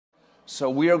So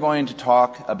we are going to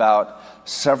talk about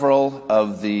several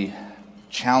of the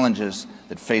challenges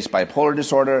that face bipolar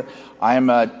disorder. I'm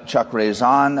Chuck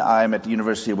Raison. I'm at the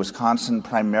University of Wisconsin.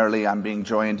 Primarily, I'm being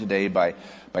joined today by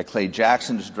Clay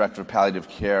Jackson, who's Director of Palliative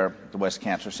Care at the West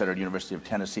Cancer Center at the University of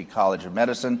Tennessee College of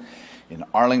Medicine in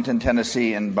Arlington,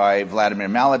 Tennessee, and by Vladimir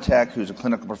Maletic, who's a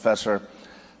clinical professor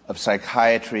of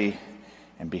psychiatry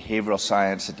and behavioral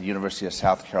science at the University of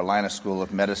South Carolina School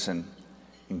of Medicine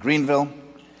in Greenville.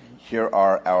 Here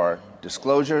are our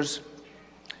disclosures.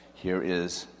 Here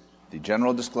is the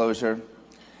general disclosure.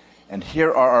 And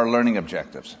here are our learning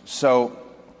objectives. So,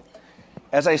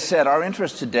 as I said, our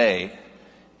interest today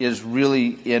is really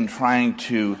in trying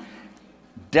to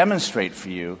demonstrate for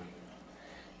you,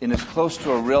 in as close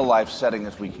to a real-life setting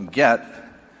as we can get,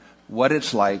 what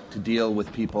it's like to deal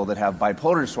with people that have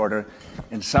bipolar disorder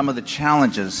and some of the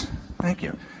challenges,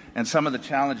 and some of the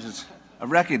challenges of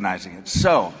recognizing it.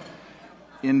 So,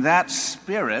 in that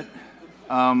spirit,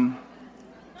 I'm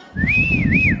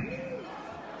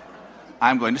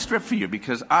going to strip for you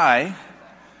because I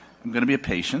am going to be a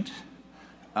patient.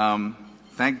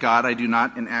 Thank God I do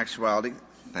not in actuality,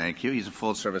 thank you, he's a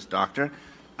full-service doctor.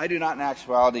 I do not in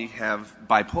actuality have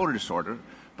bipolar disorder,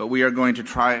 but we are going to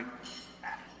try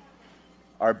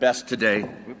our best today.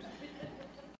 Oops.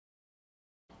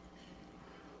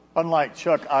 Unlike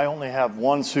Chuck, I only have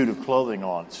one suit of clothing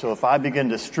on, so if I begin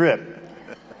to strip,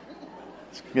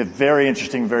 it's going to get very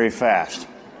interesting very fast.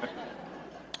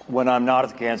 When I'm not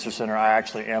at the cancer center, I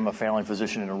actually am a family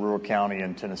physician in a rural county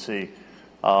in Tennessee,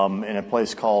 in a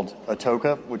place called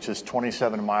Atoka, which is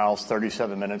 27 miles,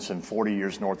 37 minutes, and 40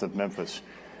 years north of Memphis.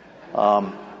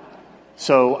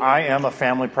 So I am a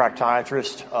family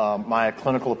practiatrist. My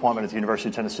clinical appointment at the University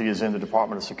of Tennessee is in the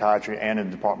Department of Psychiatry and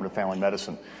in the Department of Family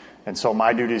Medicine. And so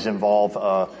my duties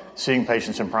involve seeing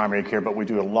patients in primary care, but we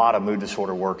do a lot of mood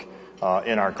disorder work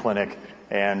in our clinic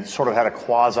and sort of had a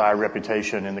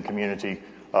quasi-reputation in the community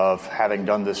of having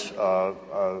done this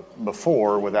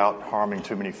before without harming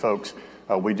too many folks.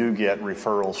 We do get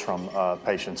referrals from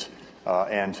patients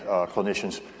and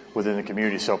clinicians within the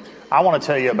community. So I want to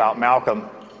tell you about Malcolm,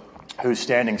 who's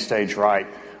standing stage right.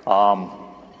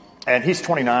 And he's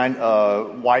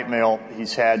 29, white male.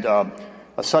 He's had a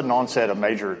sudden onset of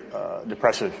major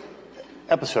depressive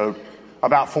episode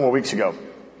about 4 weeks ago.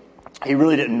 He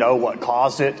really didn't know what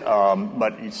caused it,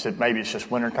 but he said maybe it's just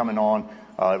winter coming on.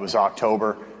 It was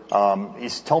October.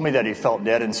 He's told me that he felt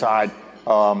dead inside.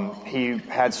 He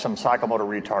had some psychomotor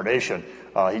retardation.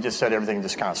 He just said everything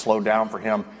just kind of slowed down for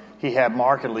him. He had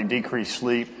markedly decreased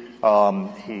sleep.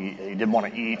 He didn't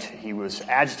want to eat. He was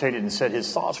agitated and said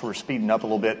his thoughts were speeding up a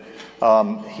little bit.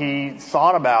 He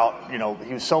thought about,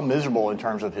 he was so miserable in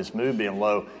terms of his mood being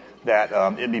low that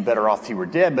it'd be better off if he were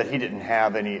dead, but he didn't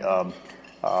have any...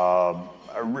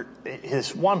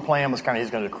 his one plan was he's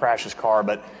going to crash his car,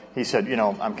 but he said,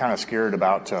 I'm kind of scared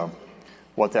about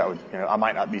what that would, I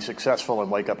might not be successful and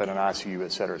wake up in an ICU,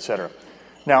 et cetera, et cetera.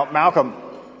 Now, Malcolm,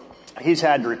 he's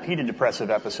had repeated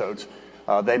depressive episodes.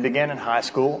 They began in high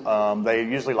school. They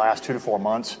usually last 2 to 4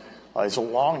 months. There's a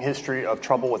long history of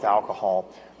trouble with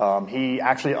alcohol. He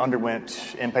actually underwent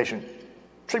inpatient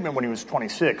treatment when he was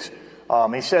 26.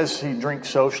 He says he drinks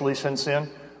socially since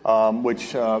then,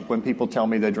 which when people tell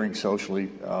me they drink socially,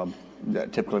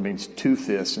 that typically means 2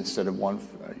 fists instead of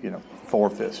 4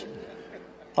 fists.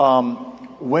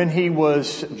 When he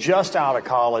was just out of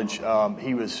college,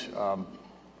 he was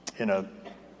in a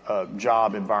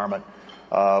job environment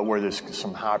where there's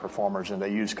some high performers and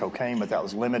they use cocaine, but that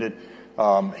was limited.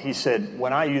 He said,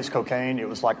 when I used cocaine, it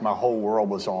was like my whole world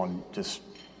was on just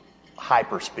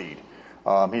hyper speed.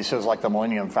 He says like the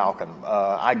Millennium Falcon.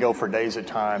 I go for days at a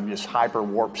time, just hyper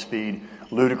warp speed,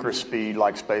 ludicrous speed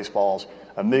like Spaceballs,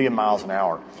 1 million miles an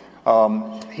hour.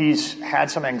 He's had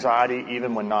some anxiety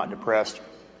even when not depressed.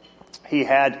 He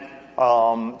had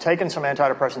taken some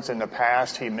antidepressants in the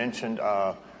past. He mentioned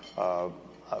a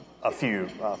few,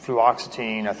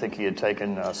 fluoxetine. I think he had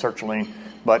taken sertraline,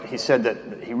 but he said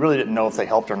that he really didn't know if they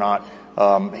helped or not.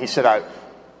 He said, I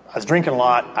was drinking a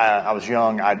lot. I was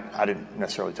young. I didn't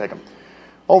necessarily take them.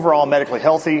 Overall, medically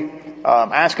healthy.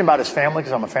 I asked him about his family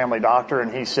because I'm a family doctor,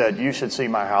 and he said, you should see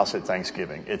my house at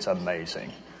Thanksgiving. It's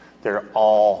amazing. They're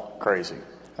all crazy.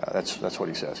 That's what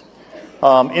he says.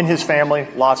 In his family,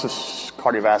 lots of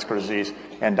cardiovascular disease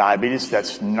and diabetes.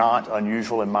 That's not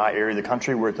unusual in my area of the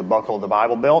country. We're at the buckle of the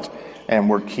Bible Belt, and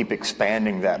we keep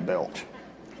expanding that belt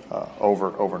over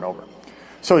and over.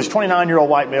 So he's a 29-year-old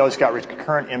white male. He's got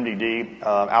recurrent MDD,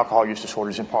 alcohol use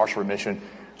disorders, in partial remission,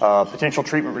 potential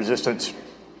treatment resistance,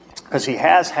 because he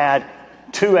has had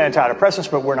 2 antidepressants,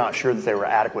 but we're not sure that they were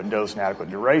adequate dose and adequate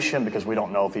duration because we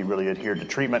don't know if he really adhered to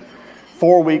treatment.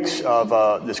 4 weeks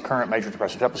of this current major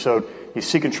depressive episode. He's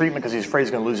seeking treatment because he's afraid he's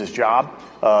going to lose his job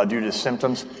due to his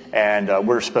symptoms, and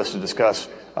we're supposed to discuss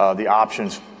the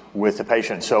options with the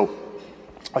patient. So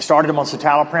I started him on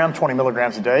citalopram, 20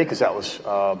 milligrams a day, because that was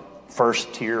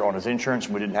first tier on his insurance.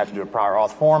 We didn't have to do a prior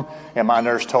auth form, and my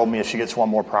nurse told me if she gets one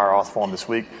more prior auth form this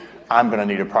week, I'm going to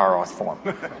need a prior auth form.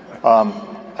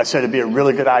 I said it'd be a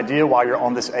really good idea while you're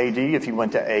on this AD if you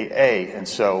went to AA, and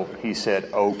so he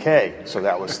said okay. So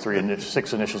that was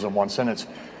 6 initials in one sentence,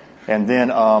 and then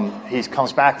he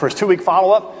comes back for his 2-week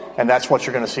follow-up, and that's what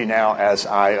you're going to see now as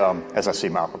I see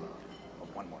Malcolm.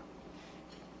 One more.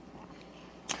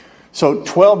 So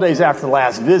 12 days after the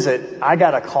last visit, I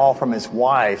got a call from his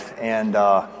wife, and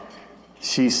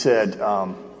she said,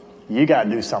 "You got to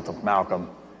do something with Malcolm,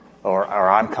 or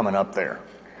I'm coming up there."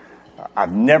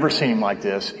 I've never seen him like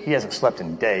this. He hasn't slept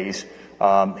in days.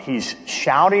 He's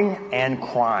shouting and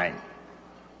crying.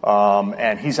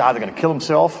 And he's either going to kill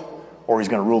himself or he's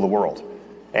going to rule the world.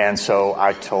 And so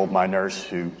I told my nurse,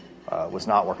 who was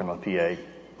not working on PA,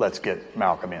 let's get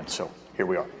Malcolm in. So here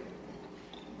we are.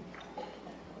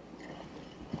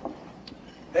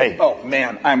 Hey. Oh,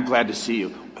 man, I'm glad to see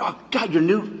you. Oh, God, you're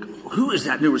new. Who is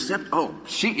that new reception? Oh,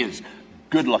 she is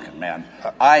good looking, man.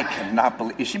 I cannot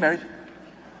believe. Is she married?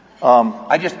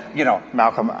 I just,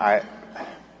 Malcolm, I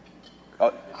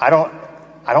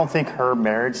don't think her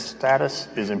marriage status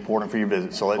is important for your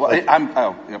visit. So I'm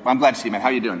glad to see you, man. How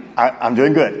are you doing? I'm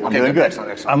doing good. I'm doing good.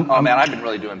 Excellent. Man, I've been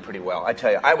really doing pretty well. I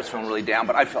tell you, I was feeling really down,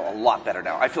 but I feel a lot better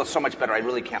now. I feel so much better. I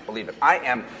really can't believe it.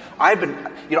 I've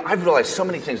realized so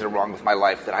many things that are wrong with my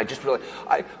life that I just really,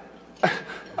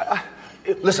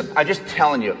 listen, I'm just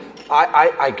telling you,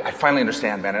 I finally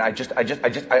understand, man, and I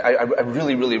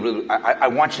really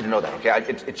want you to know that, okay?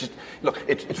 It's just, look,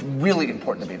 it's really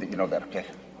important to me that you know that, okay?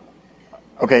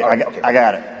 Okay, I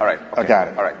got it. All right. Okay. I got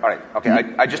it. All right. Okay,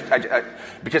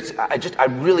 because I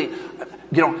really,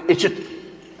 it's just,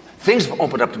 things have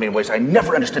opened up to me in ways I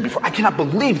never understood before. I cannot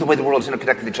believe the way the world is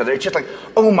interconnected with each other. It's just like,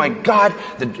 oh my God,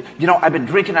 I've been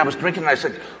drinking, I was drinking, and I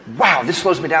said, wow, this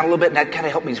slows me down a little bit, and that kind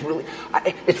of helped me.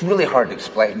 It's really hard to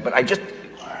explain, but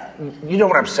you know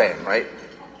what I'm saying, right?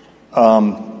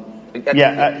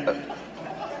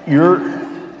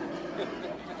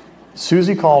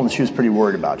 Susie called and she was pretty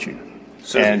worried about you.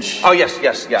 And yes.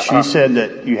 She said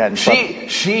that you hadn't slept.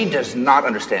 She does not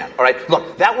understand, all right?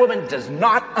 Look, that woman does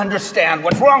not understand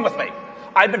what's wrong with me.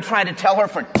 I've been trying to tell her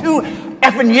for 2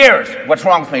 effing years what's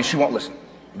wrong with me. She won't listen.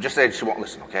 Just say she won't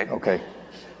listen, okay? Okay.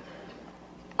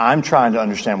 I'm trying to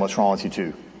understand what's wrong with you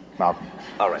too, Malcolm.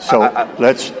 All right. So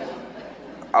let's...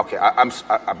 Okay, I'm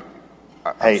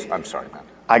sorry, man.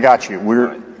 I got you.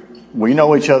 We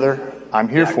know each other. I'm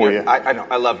here for you. I know.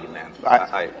 I love you, man.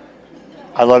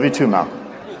 I love you too, Malcolm.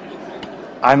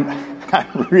 I'm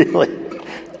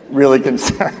really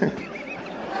concerned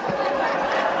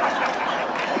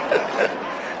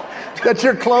that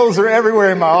your clothes are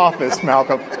everywhere in my office,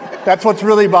 Malcolm. That's what's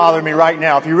really bothering me right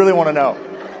now, if you really want to know.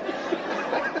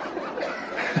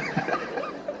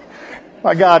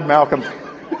 My God, Malcolm.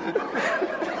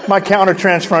 My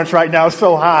countertransference right now is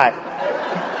so high.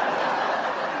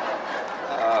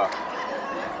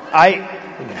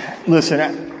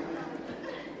 Listen,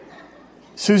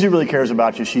 Susie really cares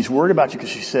about you. She's worried about you because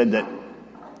she said that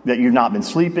you've not been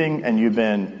sleeping and you've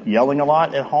been yelling a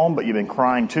lot at home, but you've been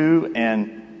crying too,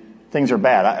 and things are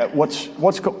bad.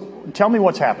 Tell me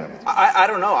what's happening. I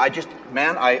don't know.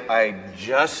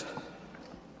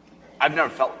 I've never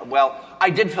felt, well, I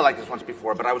did feel like this once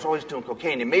before, but I was always doing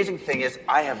cocaine. The amazing thing is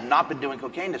I have not been doing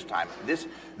cocaine this time. This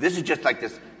is just like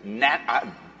this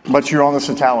But you're on the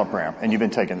citalopram, and you've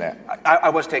been taking that. I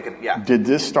was taking it, yeah. Did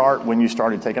this start when you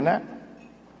started taking that?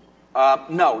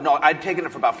 No. I'd taken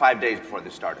it for about 5 days before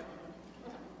this started.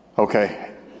 Okay.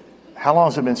 How long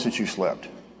has it been since you slept?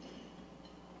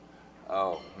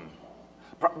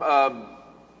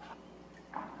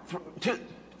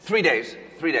 3 days.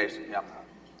 3 days, yeah.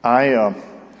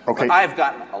 Okay. But I have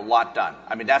gotten a lot done.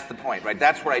 I mean, that's the point, right?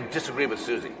 That's where I disagree with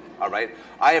Susie, all right?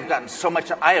 I have gotten so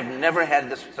much. I have never had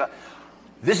this.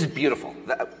 This is beautiful.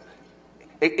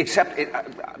 Except,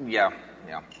 yeah.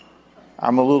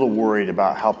 I'm a little worried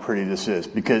about how pretty this is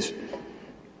because,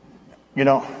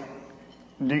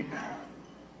 do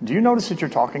you notice that you're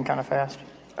talking kind of fast?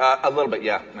 A little bit,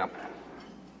 yeah.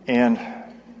 And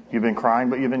you've been crying,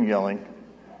 but you've been yelling.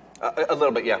 A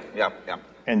little bit, yeah.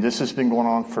 And this has been going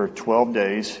on for 12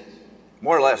 days.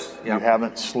 More or less, yeah. You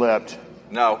haven't slept.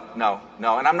 No.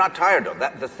 And I'm not tired, though.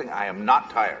 That's the thing. I am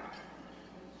not tired.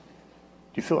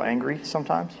 Do you feel angry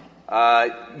sometimes?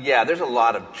 Yeah, there's a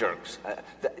lot of jerks.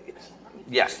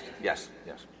 Yes.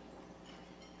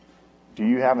 do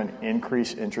you have an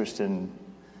increased interest in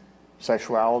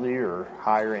sexuality or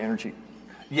higher energy?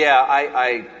 Yeah,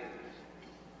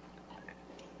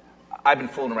 I've been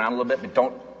fooling around a little bit, but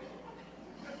don't.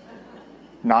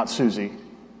 Not Susie.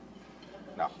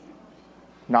 No.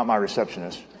 Not my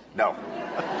receptionist. No.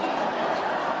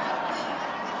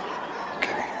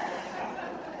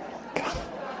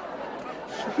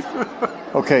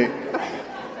 Okay.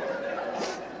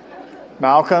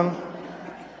 Malcolm,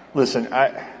 listen,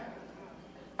 I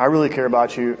really care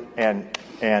about you, and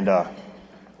all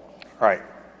right.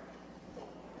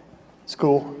 It's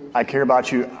cool. I care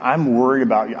about you. I'm worried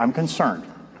about you. I'm concerned.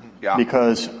 Yeah.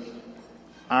 Because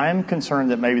I'm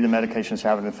concerned that maybe the medications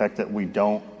have an effect that we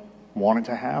don't want it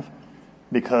to have.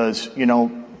 Because,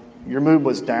 your mood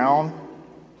was down,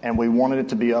 and we wanted it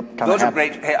to be up. Those are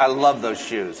great. Hey, I love those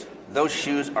shoes. Those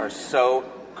shoes are so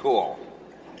cool.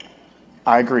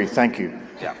 I agree. Thank you.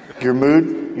 Yeah. Your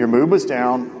mood was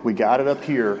down. We got it up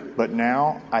here, but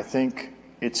now I think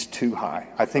it's too high.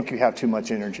 I think you have too much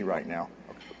energy right now,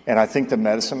 and I think the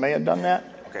medicine may have done that.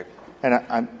 Okay. And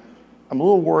I'm a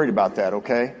little worried about that.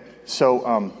 Okay.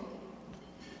 So,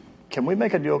 can we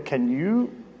make a deal? Can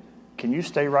you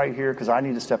stay right here because I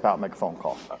need to step out and make a phone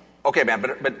call? Okay, man,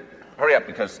 but hurry up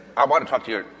because I want to talk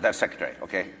to that secretary.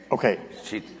 Okay. Okay.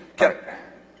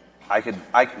 I could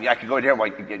go in here while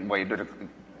you do it.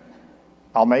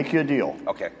 I'll make you a deal.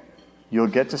 Okay. You'll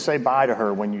get to say bye to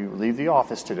her when you leave the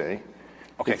office today.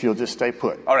 Okay. If you'll just stay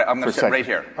put. All right, I'm going to sit right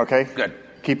here. Okay? Good.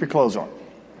 Keep your clothes on.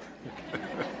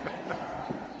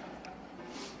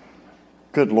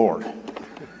 Good Lord.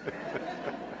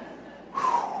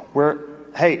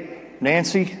 Hey,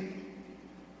 Nancy,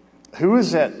 who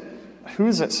is that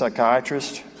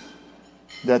psychiatrist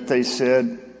that they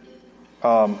said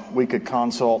we could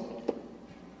consult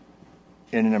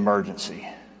in an emergency?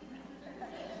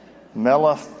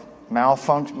 Malthus,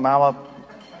 Maletic.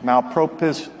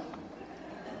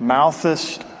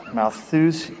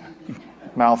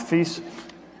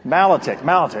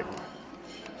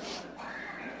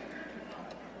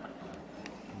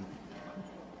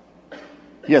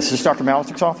 Yes, this is Dr.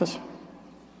 Maletic's office?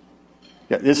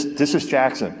 Yeah, this is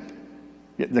Jackson.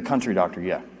 Yeah, the country doctor,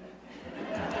 yeah.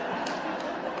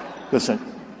 Listen,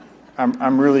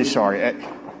 I'm really sorry.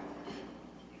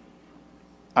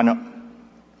 I know.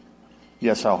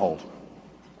 Yes, I'll hold.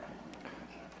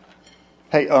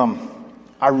 Hey,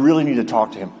 I really need to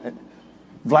talk to him.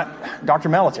 Dr.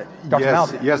 Maletic.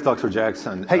 Yes, Dr.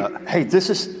 Jackson. Hey, this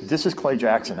is Clay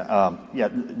Jackson.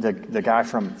 The guy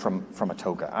from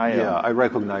Atoka. I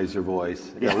recognize your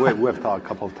voice. Yeah, we've talked a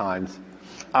couple of times.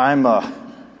 I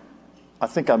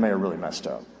think I may have really messed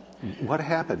up. What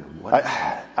happened?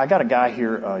 I got a guy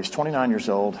here. He's 29 years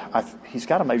old. He's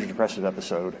got a major depressive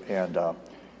episode, and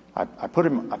I put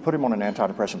him on an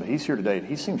antidepressant. But he's here today, and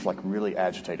he seems like really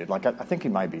agitated. Like I think he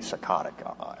might be psychotic.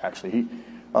 Actually,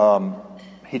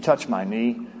 he touched my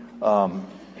knee.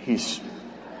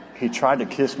 He tried to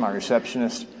kiss my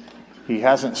receptionist. He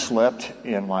hasn't slept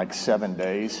in like 7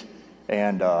 days,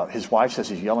 and his wife says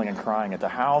he's yelling and crying at the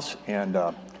house. And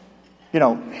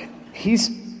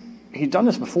he'd done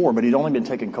this before, but he'd only been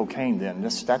taking cocaine then.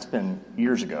 That's been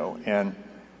years ago, and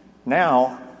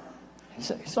now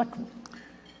he's like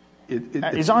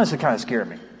he's honestly kind of scared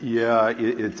me. Yeah,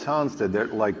 it sounds that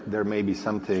there may be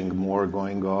something more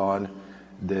going on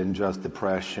than just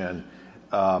depression.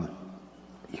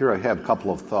 Here I have a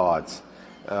couple of thoughts.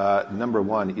 Number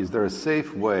one, is there a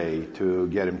safe way to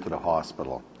get him to the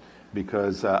hospital?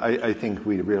 Because I think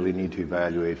we really need to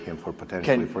evaluate him for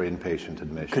potentially for inpatient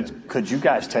admission. Could you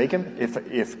guys take him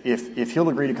if he'll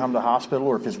agree to come to the hospital,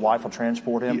 or if his wife will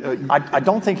transport him? I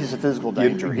don't think he's a physical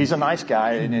danger. He's a nice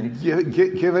guy.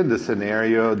 Given the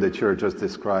scenario that you're just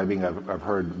describing, I've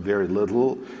heard very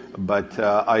little, but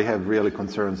I have really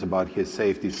concerns about his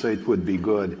safety. So it would be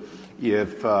good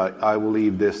if I will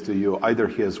leave this to you, either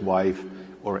his wife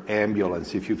or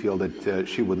ambulance, if you feel that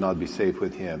she would not be safe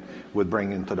with him, would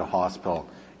bring him to the hospital,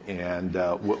 and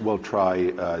we'll try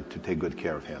to take good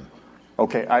care of him.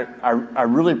 Okay, I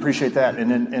really appreciate that. And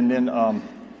then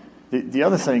the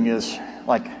other thing is,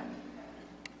 like,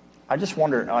 I just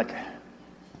wonder, like,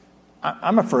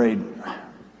 I'm afraid.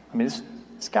 I mean,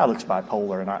 this guy looks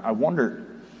bipolar, and I wonder.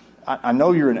 I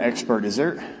know you're an expert.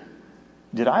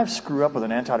 Did I screw up with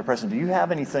an antidepressant? Do you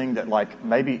have anything that, like,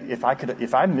 maybe if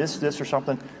I missed this or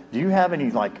something, do you have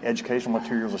any, like, educational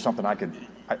materials or something I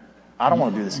don't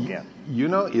want to do this again. You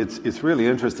know, it's really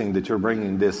interesting that you're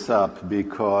bringing this up,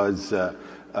 because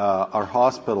our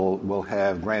hospital will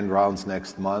have grand rounds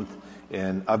next month,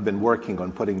 and I've been working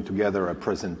on putting together a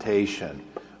presentation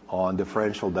on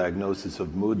differential diagnosis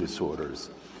of mood disorders.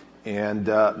 And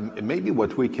maybe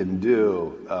what we can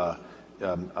do,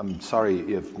 I'm sorry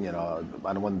if, I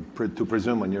don't want to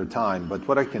presume on your time, but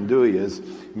what I can do is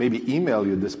maybe email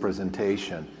you this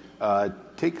presentation.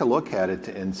 Take a look at it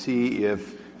and see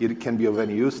if it can be of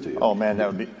any use to you. Oh man, that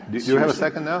would be. Do you have a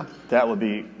second now? That would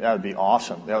be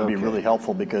awesome. That would be really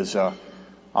helpful because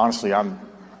honestly,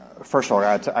 first of all,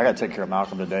 I got to take care of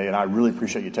Malcolm today, and I really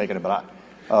appreciate you taking it. But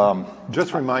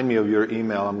just remind me of your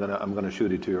email. I'm gonna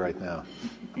shoot it to you right now.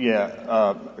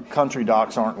 Yeah,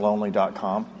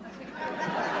 countrydocsaren'tlonely.com.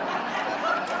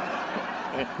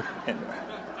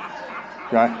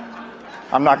 Right?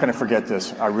 I'm not going to forget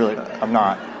this. I'm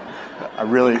not. I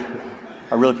really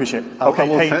appreciate it.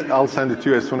 Okay, I'll send it to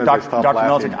you as soon as I stop Dr.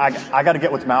 laughing. Maletic, I got to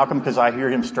get with Malcolm because I hear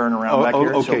him stirring around back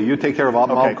here. Okay, so, you take care of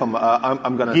Malcolm.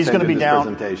 I'm going to send you this down,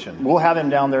 presentation. We'll have him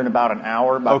down there in about an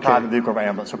hour by private vehicle or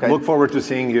ambulance. Okay. Look forward to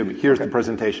seeing you. Here's the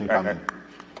presentation coming. Okay.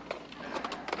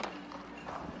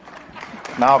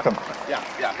 Malcolm. Yeah.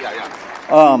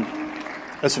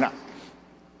 Listen,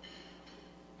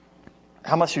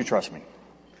 how much do you trust me?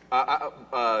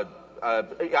 Yeah.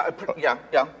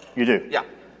 You do? Yeah,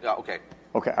 okay.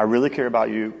 Okay, I really care about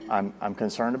you. I'm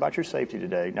concerned about your safety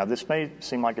today. Now, this may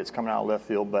seem like it's coming out of left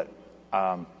field, but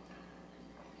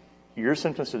your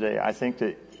symptoms today, I think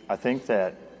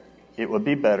that it would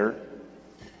be better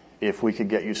if we could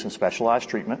get you some specialized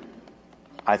treatment.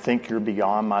 I think you're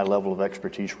beyond my level of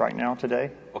expertise right now today.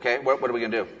 Okay, what are we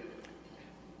going to do?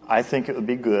 I think it would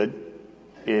be good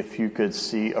if you could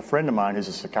see a friend of mine who's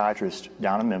a psychiatrist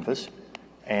down in Memphis,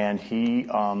 and he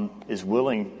is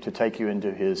willing to take you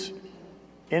into his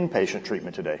inpatient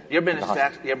treatment today. You ever been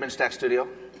to Stack Studio?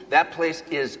 That place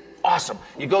is awesome.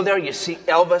 You go there, you see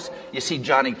Elvis, you see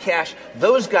Johnny Cash.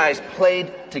 Those guys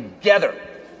played together,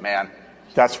 man.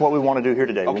 That's what we want to do here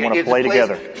today. Okay, we want to play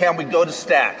together. Can we go to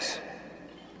Stack's?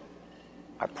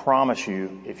 I promise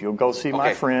you, if you'll go see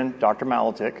my friend, Dr.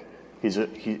 Maletic, he's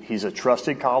a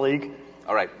trusted colleague.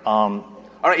 All right. All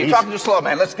right, you're talking too slow,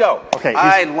 man. Let's go. Okay.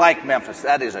 I like Memphis.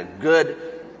 That's a good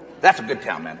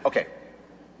town, man. Okay.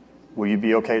 Will you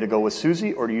be okay to go with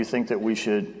Susie, or do you think that we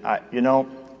should, I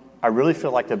really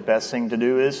feel like the best thing to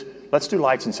do is, let's do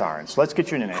lights and sirens. Let's get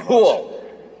you in an ambulance. Cool.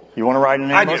 You want to ride in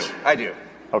an ambulance? I do.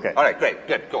 Okay. All right, great,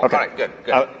 good, cool. Okay. All right, good.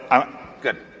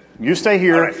 Good. You stay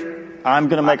here. All right. I'm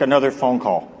going to make another phone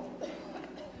call.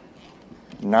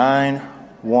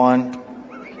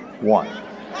 911.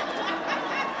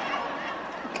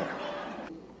 Okay.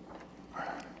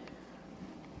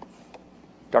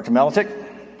 Dr. Maletic?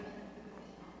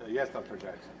 Yes, Dr.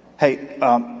 Jackson. Hey,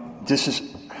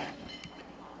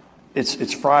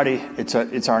 it's Friday.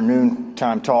 It's our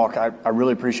noontime talk. I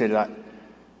really appreciate it.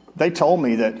 They told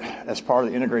me that as part of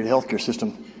the integrated healthcare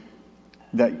system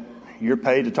that you're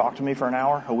paid to talk to me for an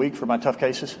hour a week for my tough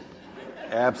cases?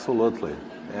 Absolutely.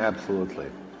 I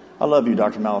love you,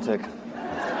 Dr. Maletic.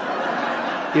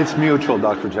 It's mutual,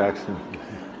 Dr. Jackson.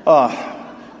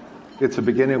 It's the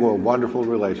beginning of a wonderful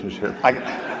relationship.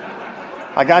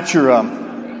 I got your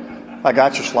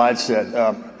slide set.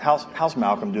 How's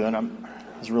Malcolm doing? I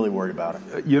was really worried about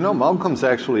it. Malcolm's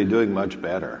actually doing much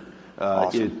better.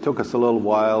 Awesome. It took us a little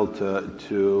while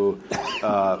to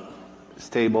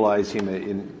stabilize him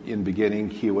in beginning.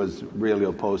 He was really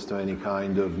opposed to any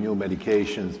kind of new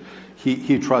medications.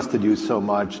 He trusted you so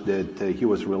much that he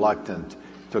was reluctant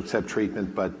to accept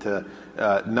treatment, but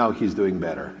now he's doing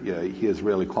better. He has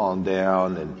really calmed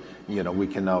down, and we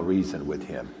can now reason with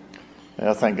him.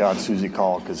 Yeah, thank God Susie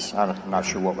called, because I'm not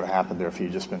sure what would have happened there if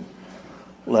he'd just been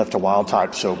left a wild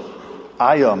type. So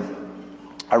I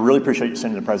really appreciate you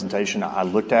sending the presentation. I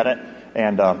looked at it,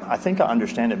 and I think I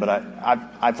understand it, but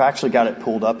I've actually got it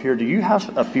pulled up here. Do you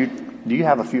have a few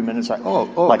minutes?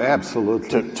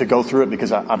 Absolutely. To go through it,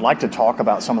 because I'd like to talk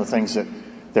about some of the things that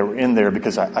were in there,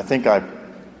 because I think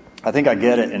I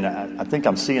get it, and I think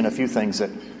I'm seeing a few things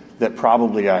that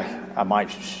probably I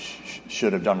might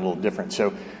should have done a little different.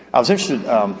 So I was interested,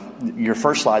 your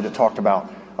first slide that talked about,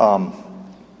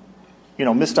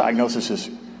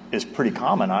 misdiagnosis is pretty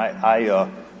common. I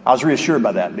was reassured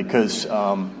by that, because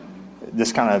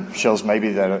this kind of shows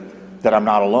maybe that I'm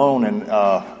not alone, and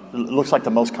it looks like the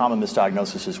most common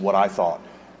misdiagnosis is what I thought.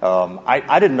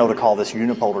 I didn't know to call this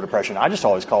unipolar depression. I just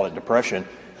always called it depression,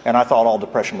 and I thought all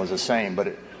depression was the same, but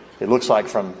it looks like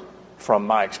from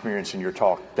my experience in your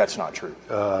talk, that's not true.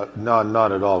 No,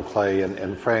 not at all, Clay,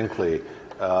 and frankly,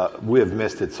 we have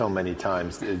missed it so many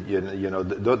times.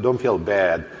 Don't feel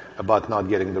bad about not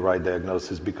getting the right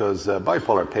diagnosis, because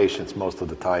bipolar patients most of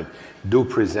the time do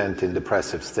present in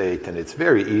depressive state, and it's a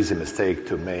very easy mistake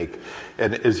to make.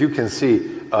 And as you can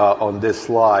see on this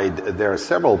slide, there are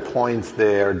several points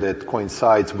there that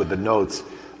coincides with the notes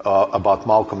about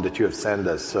Malcolm that you have sent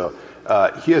us. So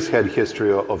he has had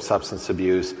history of substance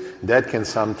abuse. That can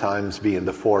sometimes be in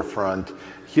the forefront.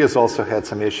 He has also had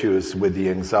some issues with the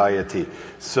anxiety.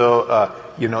 So,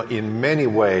 in many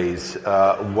ways,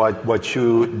 what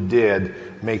you did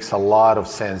makes a lot of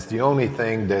sense. The only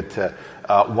thing that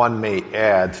one may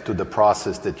add to the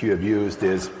process that you have used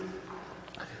is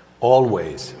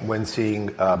always, when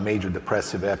seeing a major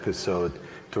depressive episode,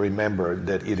 to remember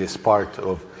that it is part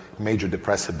of major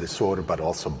depressive disorder, but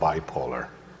also bipolar.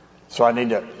 So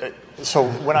so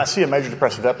when I see a major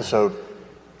depressive episode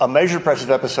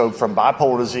from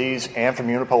bipolar disease and from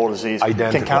unipolar disease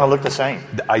can kind of look the same.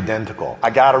 Identical. I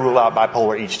got to rule out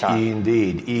bipolar each time.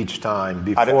 Indeed, each time.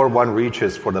 Before one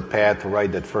reaches for the pad to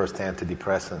write that first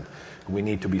antidepressant, we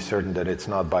need to be certain that it's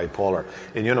not bipolar.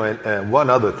 And and one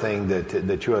other thing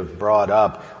that you have brought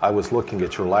up, I was looking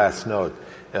at your last note.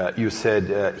 You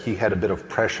said he had a bit of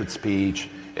pressured speech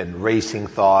and racing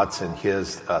thoughts, and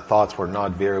his thoughts were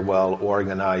not very well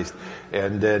organized.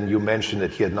 And then you mentioned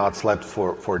that he had not slept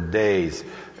for days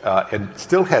and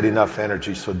still had enough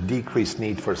energy, so decreased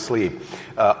need for sleep.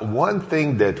 One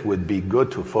thing that would be good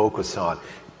to focus on,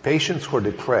 patients who are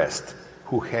depressed,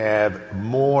 who have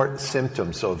more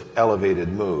symptoms of elevated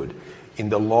mood, in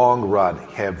the long run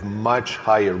have much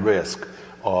higher risk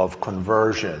of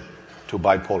conversion to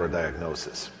bipolar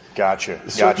diagnosis. Gotcha.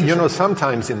 So,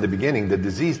 sometimes in the beginning, the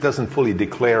disease doesn't fully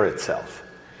declare itself.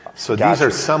 So these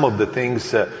are some of the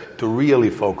things to really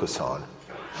focus on.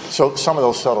 So some of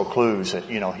those subtle clues that,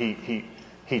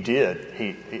 he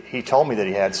did. He told me that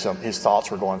he had his thoughts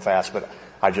were going fast, but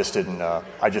I just didn't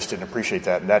appreciate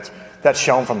that. And that's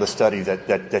shown from the study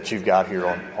that you've got here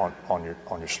on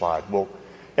your slide. Well,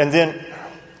 and then,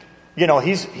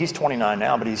 he's 29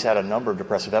 now, but he's had a number of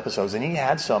depressive episodes, and he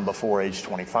had some before age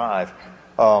 25.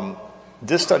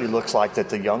 This study looks like that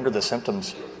the younger the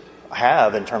symptoms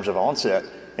have in terms of onset,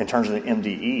 in terms of the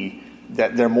MDE,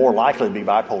 that they're more likely to be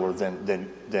bipolar than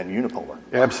unipolar.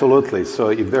 Absolutely. So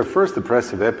if their first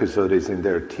depressive episode is in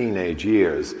their teenage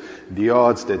years, the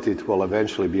odds that it will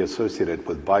eventually be associated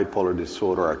with bipolar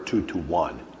disorder are 2 to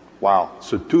 1. Wow.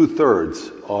 So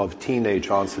 2/3 of teenage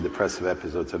onset depressive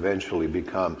episodes eventually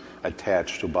become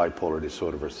attached to bipolar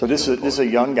disorder versus So this is a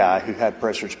young guy who had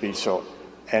pressured speech,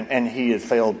 and he had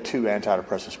failed 2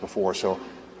 antidepressants before, so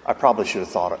I probably should have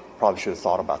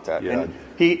thought about that. Yeah. And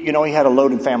he had a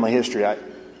loaded family history.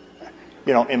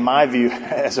 In my view,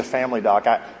 as a family doc,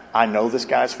 I know this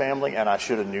guy's family, and I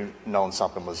should have known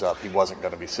something was up. He wasn't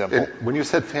going to be simple. And when you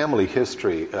said family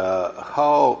history,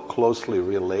 how closely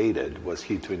related was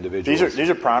he to individuals? These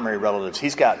are primary relatives.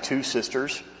 He's got 2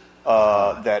 sisters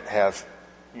that have.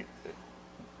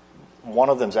 One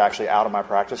of them's actually out of my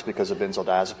practice because of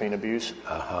benzodiazepine abuse.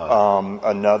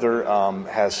 Another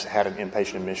has had an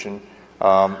inpatient admission.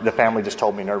 The family just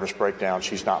told me nervous breakdown.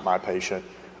 She's not my patient.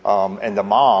 And the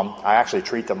mom, I actually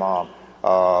treat the mom,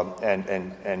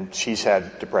 and she's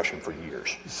had depression for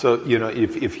years. So,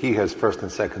 if he has first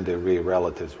and secondary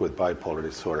relatives with bipolar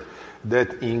disorder,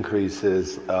 that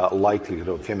increases likelihood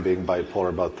of him being bipolar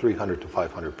about 300 to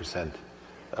 500%.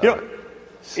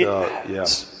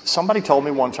 Somebody told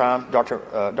me one time, Dr.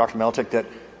 Maletic, that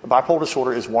bipolar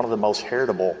disorder is one of the most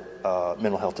heritable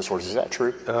mental health disorders. Is that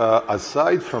true?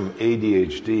 Aside from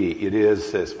ADHD, it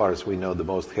is, as far as we know, the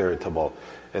most heritable.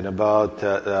 And about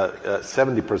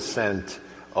 70%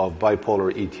 of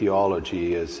bipolar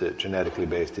etiology is genetically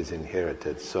based, is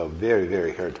inherited. So very,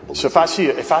 very heritable. So disease.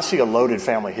 if I see a loaded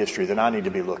family history, then I need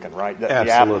to be looking, right?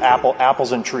 Absolutely. The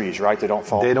apples and trees, right? They don't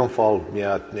fall. They don't fall,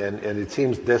 yeah. And it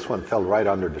seems this one fell right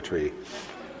under the tree.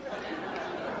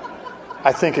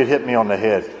 I think it hit me on the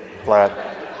head,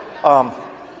 Vlad.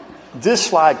 This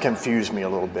slide confused me a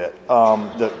little bit.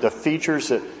 The features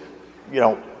that,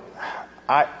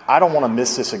 I don't want to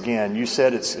miss this again. You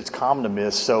said it's common to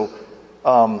miss. So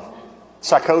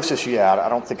psychosis, I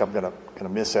don't think I'm going to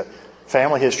miss that.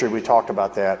 Family history, we talked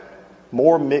about that.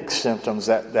 More mixed symptoms,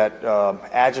 that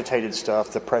agitated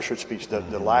stuff, the pressured speech,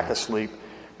 the lack of sleep.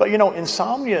 But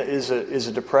insomnia is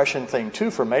a depression thing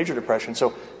too, for major depression.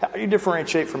 So how do you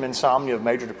differentiate from insomnia of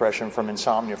major depression from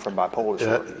insomnia from bipolar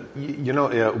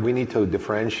disorder? We need to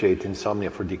differentiate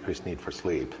insomnia for decreased need for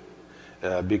sleep.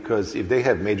 Because if they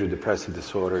have major depressive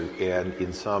disorder and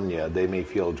insomnia, they may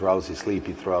feel drowsy,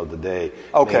 sleepy throughout the day.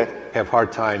 Okay. May have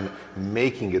hard time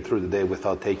making it through the day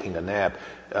without taking a nap.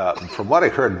 From what I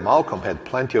heard, Malcolm had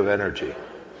plenty of energy.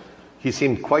 He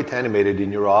seemed quite animated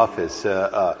in your office,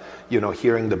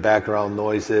 hearing the background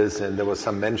noises, and there was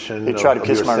some mention He tried to of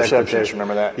kiss your my secretary. receptionist,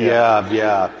 remember that?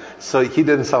 Yeah. So he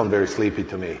didn't sound very sleepy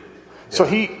to me.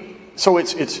 So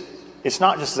it's it's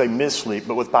not just they miss sleep,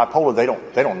 but with bipolar, they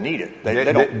don't need it.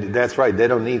 They don't. That's right. They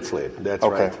don't need sleep. That's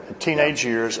okay. right. Teenage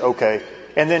years, okay.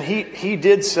 And then he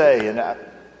did say, and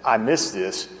I missed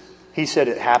this, he said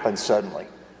it happened suddenly.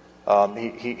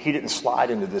 He didn't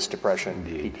slide into this depression.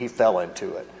 He fell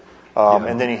into it.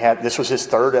 And then this was his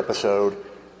third episode.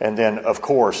 And then, of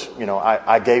course,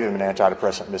 I gave him an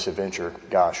antidepressant misadventure.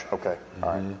 Gosh, okay, all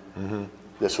right. Mm-hmm.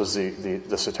 This was the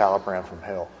citalopram from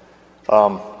hell.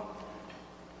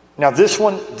 Now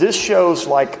this shows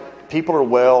like people are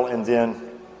well, and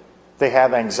then they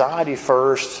have anxiety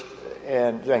first,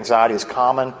 and anxiety is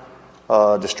common,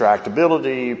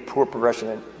 distractibility, poor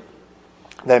progression.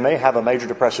 They may have a major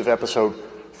depressive episode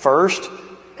first,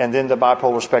 and then the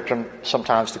bipolar spectrum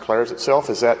sometimes declares itself.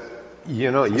 Is that?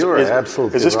 You're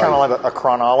absolutely right. Is this kind of like a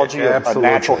chronology, a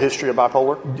natural history of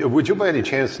bipolar? Would you by any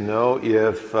chance know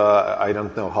if, I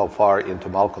don't know how far into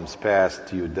Malcolm's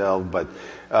past you delve, but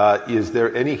is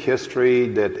there any history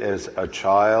that as a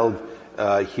child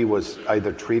he was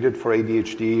either treated for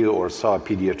ADHD or saw a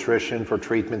pediatrician for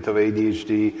treatment of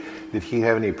ADHD? Did he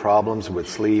have any problems with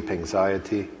sleep,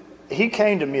 anxiety? He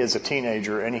came to me as a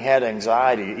teenager, and he had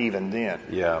anxiety even then.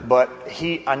 Yeah. But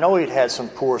I know he'd had some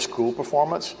poor school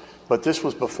performance, but this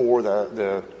was before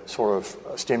the sort of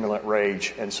stimulant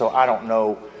rage, and so I don't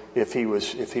know if he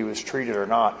was treated or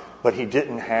not. But he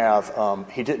didn't have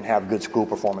good school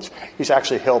performance. He's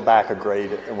actually held back a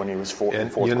grade when he was in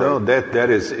fourth grade. That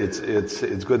is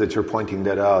it's good that you're pointing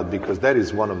that out, because that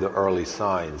is one of the early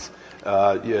signs.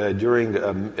 During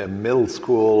a middle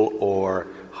school or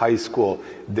high school,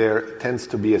 there tends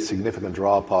to be a significant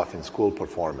drop-off in school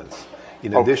performance.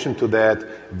 In addition to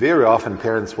that, very often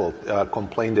parents will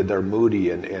complain that they're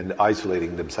moody and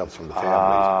isolating themselves from the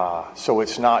family. So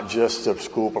it's not just the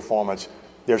school performance.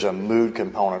 There's a mood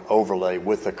component overlay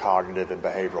with the cognitive and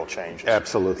behavioral changes.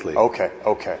 Absolutely.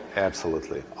 Okay.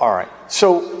 Absolutely. All right.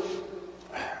 So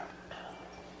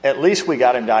at least we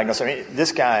got him diagnosed. I mean,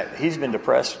 this guy, he's been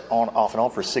depressed off and on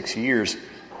for 6 years.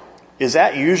 Is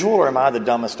that usual, or am I the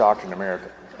dumbest doctor in America?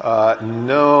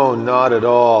 No, not at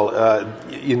all.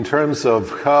 In terms of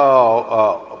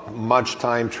how much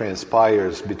time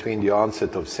transpires between the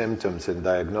onset of symptoms and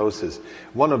diagnosis,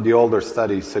 one of the older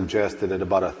studies suggested that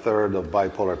about a third of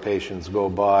bipolar patients go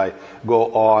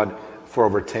on for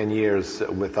over 10 years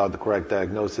without the correct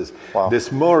diagnosis. Wow.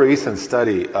 This more recent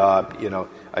study,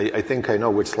 I think I know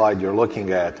which slide you're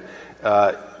looking at,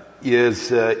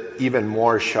 is even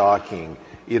more shocking.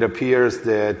 It appears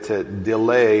that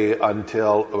delay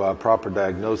until proper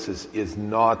diagnosis is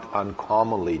not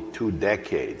uncommonly 2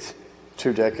 decades.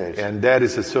 2 decades. And that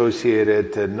is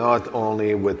associated not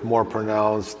only with more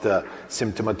pronounced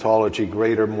symptomatology,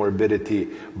 greater morbidity,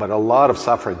 but a lot of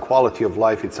suffering, quality of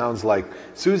life. It sounds like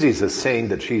Susie's a saint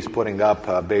that she's putting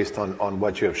up based on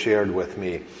what you have shared with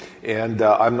me. And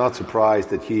I'm not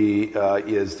surprised that he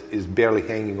is barely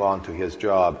hanging on to his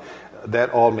job.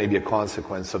 That all may be a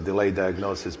consequence of delayed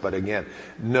diagnosis, but again,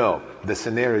 no, the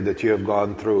scenario that you have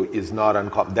gone through is not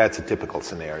uncommon. That's a typical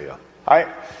scenario. I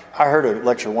heard a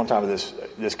lecture one time of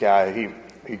this guy.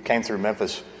 He came through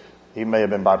Memphis. He may have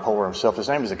been bipolar himself. His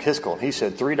name is Akiskal. He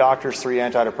said 3 doctors, 3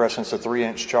 antidepressants, a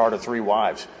 3-inch chart of 3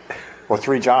 wives, or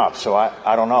 3 jobs. So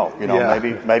I don't know.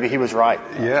 Maybe he was right.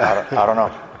 Yeah.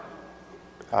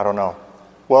 I don't know.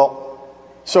 Well,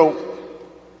 so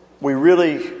we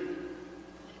really.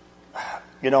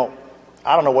 I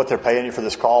don't know what they're paying you for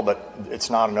this call, but it's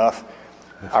not enough.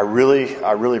 I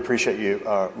really appreciate you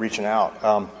reaching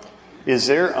out. Is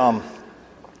there?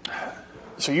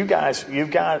 So you guys, you've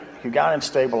got him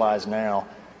stabilized now.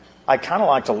 I'd kind of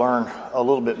like to learn a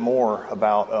little bit more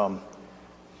about,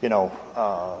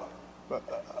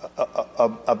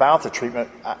 about the treatment.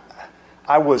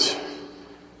 I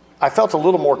felt a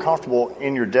little more comfortable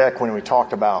in your deck when we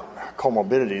talked about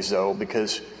comorbidities, though,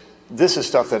 because this is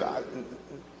stuff that.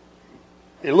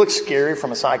 It looks scary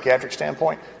from a psychiatric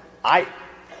standpoint. I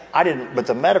didn't, but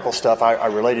the medical stuff I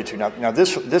related to. Now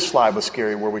this slide was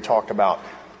scary where we talked about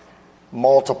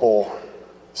multiple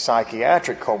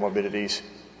psychiatric comorbidities.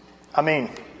 I mean,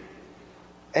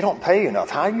 they don't pay you enough.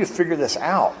 How do you figure this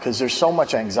out? Because there's so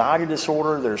much anxiety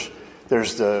disorder.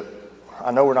 There's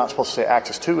I know we're not supposed to say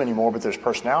axis 2 anymore, but there's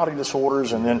personality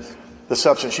disorders, and then the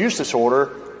substance use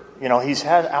disorder. He's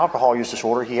had alcohol use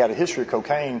disorder. He had a history of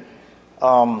cocaine.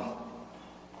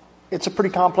 It's a pretty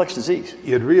complex disease.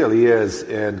 It really is,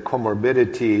 and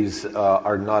comorbidities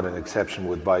are not an exception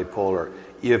with bipolar.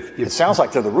 It sounds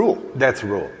like they're the rule. That's the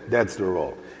rule. That's the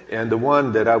rule. And the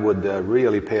one that I would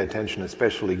really pay attention,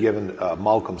 especially given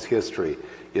Malcolm's history,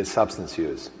 is substance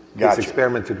use. Gotcha. He's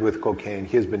experimented with cocaine.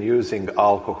 He's been using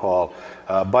alcohol.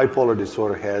 Bipolar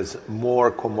disorder has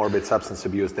more comorbid substance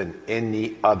abuse than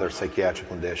any other psychiatric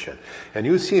condition. And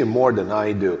you see more than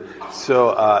I do. So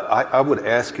I would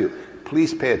ask you,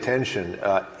 please pay attention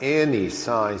any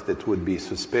signs that would be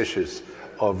suspicious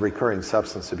of recurring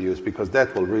substance abuse, because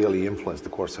that will really influence the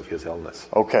course of his illness.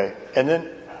 Okay. And then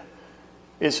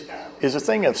is the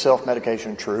thing of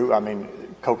self-medication true? I mean,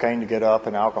 cocaine to get up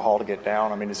and alcohol to get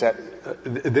down? I mean, is that...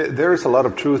 There's a lot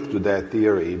of truth to that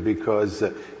theory, because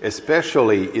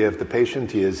especially if the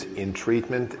patient is in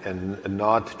treatment and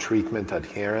not treatment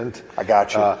adherent. I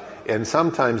got you. And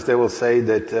sometimes they will say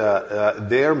that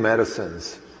their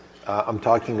medicines, I'm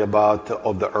talking about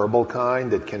of the herbal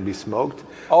kind that can be smoked,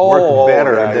 work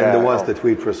better than the ones that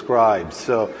we prescribe.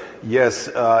 So yes,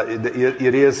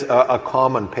 it is a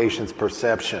common patient's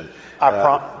perception.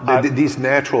 These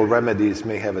natural remedies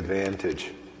may have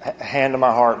advantage. Hand to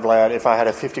my heart, Vlad, if I had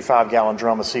a 55-gallon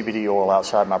drum of CBD oil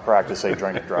outside my practice, they'd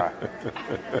drain it dry.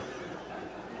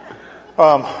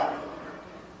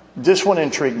 This one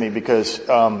intrigued me because,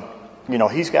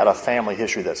 he's got a family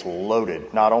history that's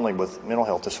loaded, not only with mental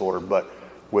health disorder, but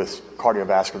with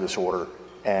cardiovascular disorder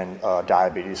and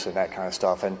diabetes and that kind of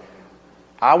stuff. And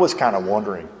I was kind of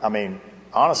wondering, I mean,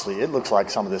 honestly, it looks like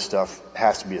some of this stuff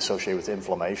has to be associated with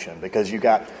inflammation, because you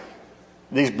got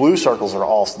these blue circles are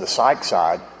all the psych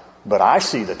side, but I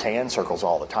see the tan circles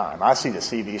all the time. I see the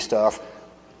CV stuff.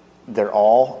 They're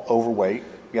all overweight,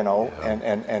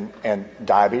 and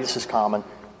diabetes is common.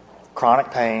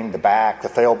 Chronic pain, the back, the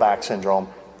failed back syndrome.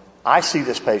 I see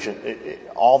this patient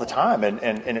all the time, and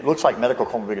it looks like medical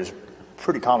comorbidity is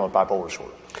pretty common with bipolar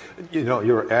disorder.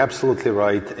 You're absolutely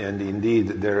right, and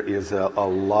indeed there is a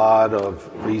lot of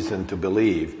reason to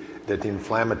believe that the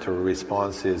inflammatory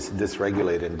response is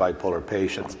dysregulated in bipolar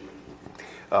patients.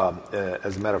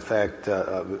 As a matter of fact,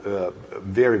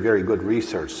 very, very good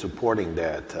research supporting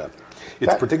that.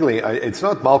 It's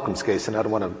not Malcolm's case, and I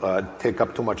don't want to take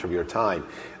up too much of your time,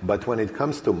 but when it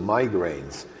comes to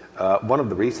migraines, one of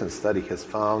the recent studies has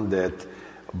found that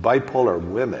bipolar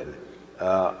women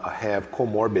have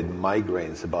comorbid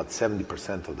migraines about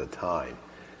 70% of the time.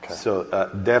 Okay. So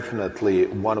definitely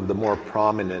one of the more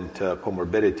prominent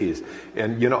comorbidities.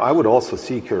 And, I would also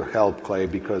seek your help, Clay,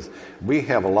 because we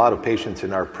have a lot of patients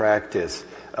in our practice.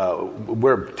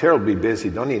 We're terribly busy,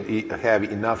 don't even have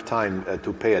enough time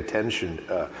to pay attention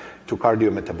to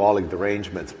cardiometabolic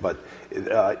derangements, but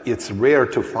it's rare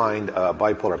to find a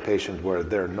bipolar patient where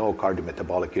there are no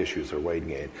cardiometabolic issues or weight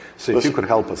gain. So if you could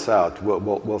help us out,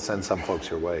 we'll send some folks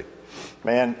your way.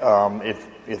 Man,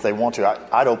 if they want to,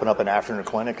 I'd open up an afternoon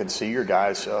clinic and see your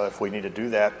guys if we need to do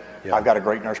that. Yeah. I've got a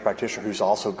great nurse practitioner who's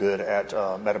also good at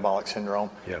metabolic syndrome.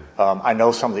 Yeah. I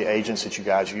know some of the agents that you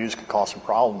guys use can cause some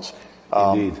problems.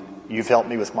 Indeed. You've helped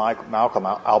me with Malcolm.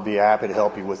 I'll be happy to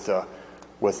help you with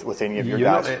any of your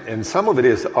guys. And some of it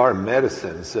is our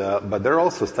medicines, but there are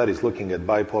also studies looking at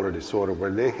bipolar disorder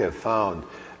where they have found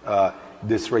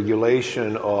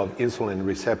dysregulation of insulin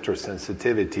receptor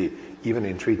sensitivity even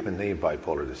in treatment-naive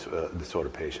bipolar disorder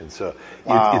patients. So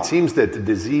wow. It seems that the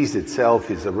disease itself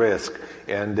is a risk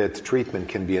and that treatment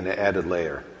can be an added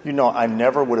layer. I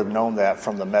never would have known that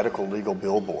from the medical legal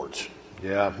billboards.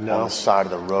 Yeah, no. On the side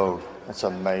of the road. That's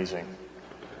amazing.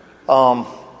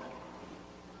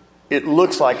 It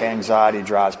looks like anxiety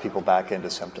drives people back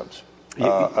into symptoms,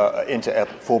 into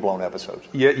full-blown episodes.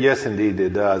 Yes, indeed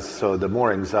it does. So the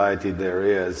more anxiety there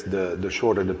is, the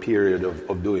shorter the period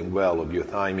of doing well, of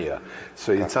euthymia.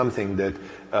 So it's something that,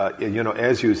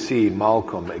 as you see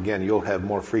Malcolm, again, you'll have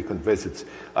more frequent visits.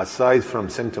 Aside from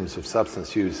symptoms of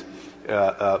substance use,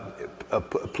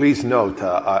 please note,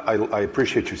 I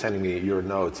appreciate you sending me your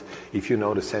notes. If you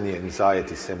notice any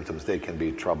anxiety symptoms, they can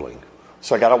be troubling.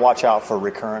 So I got to watch out for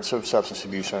recurrence of substance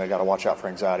abuse, and I got to watch out for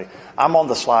anxiety. I'm on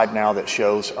the slide now that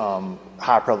shows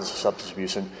high prevalence of substance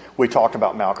abuse, and we talked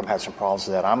about Malcolm had some problems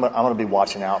with that. I'm going to be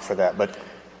watching out for that. But,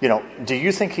 do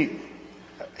you think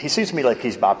he seems to me like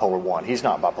he's bipolar 1. He's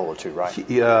not bipolar 2,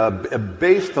 right?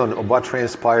 Based on what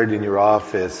transpired in your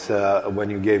office when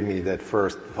you gave me that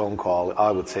first phone call, I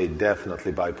would say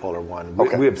definitely bipolar 1.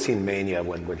 Okay. We have seen mania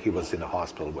when he was in the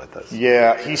hospital with us.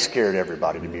 Yeah, he scared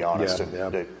everybody, to be honest.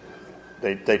 Yeah.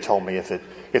 They told me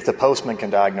if the postman can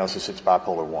diagnose us, it's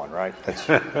bipolar 1, right? That's,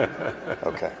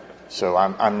 okay. So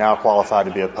I'm now qualified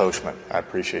to be a postman. I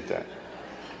appreciate that.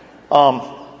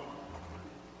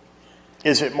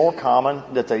 Is it more common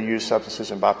that they use substances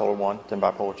in bipolar 1 than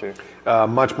bipolar 2?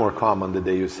 Much more common that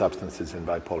they use substances in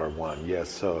bipolar 1, yes.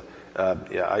 So,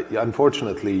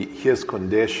 unfortunately, his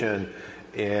condition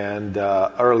and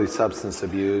early substance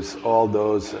abuse, all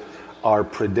those are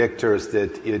predictors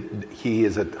that he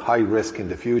is at high risk in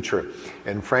the future.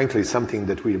 And frankly, something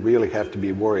that we really have to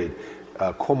be worried.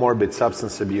 Comorbid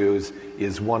substance abuse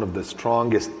is one of the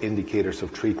strongest indicators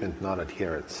of treatment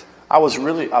non-adherence. I was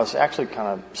actually kind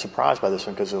of surprised by this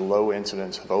one because of the low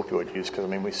incidence of opioid use. Because I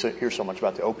mean, we hear so much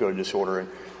about the opioid disorder, and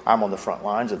I'm on the front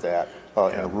lines of that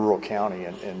in a rural county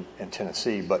in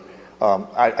Tennessee. But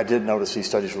I did notice these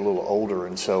studies were a little older,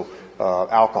 and so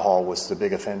alcohol was the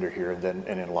big offender here, and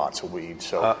then lots of weed.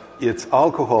 So it's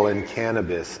alcohol and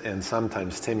cannabis, and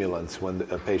sometimes stimulants when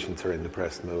the patients are in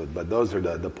depressed mood. But those are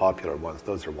the popular ones.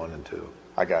 Those are 1 and 2.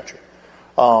 I got you.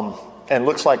 And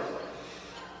looks like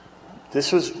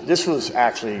this was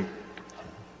actually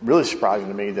really surprising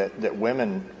to me that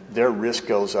women, their risk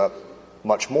goes up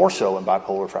much more so in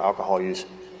bipolar for alcohol use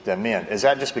than men. Is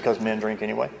that just because men drink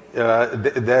anyway?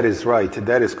 That is right.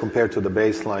 That is compared to the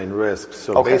baseline risk.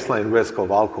 So baseline risk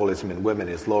of alcoholism in women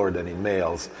is lower than in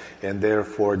males, and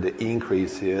therefore the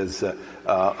increase is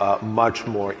much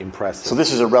more impressive. So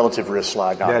this is a relative risk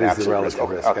slide, not an absolute risk. That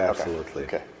is a relative risk, absolutely.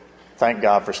 Okay. Thank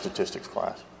God for statistics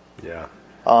class. Yeah.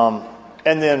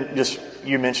 And then just,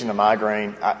 you mentioned the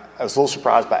migraine. I was a little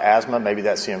surprised by asthma. Maybe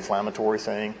that's the inflammatory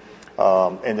thing.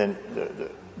 And then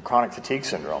the chronic fatigue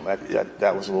syndrome.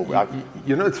 That was a little...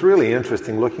 You know, it's really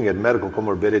interesting looking at medical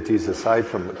comorbidities. Aside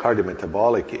from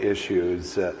cardiometabolic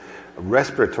issues,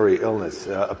 respiratory illness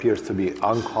appears to be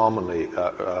uncommonly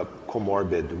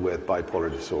comorbid with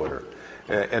bipolar disorder.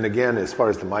 And again, as far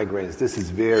as the migraines, this is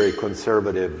very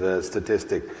conservative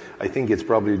statistic. I think it's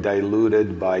probably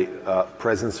diluted by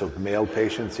presence of male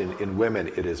patients. In women,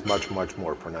 it is much, much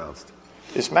more pronounced.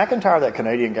 Is McIntyre that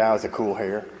Canadian guy with the cool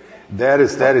hair? That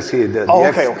is he.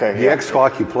 The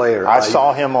ex-hockey player. I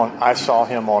saw him on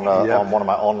one of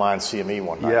my online CME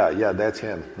one night. Yeah, that's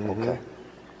him. Mm-hmm. Okay.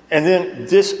 And then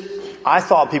I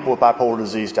thought people with bipolar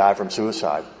disease die from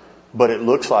suicide, but it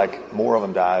looks like more of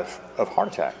them die of heart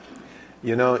attack.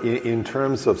 You know, in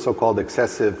terms of so-called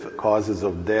excessive causes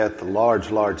of death,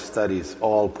 large studies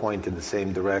all point in the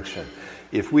same direction.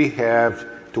 If we have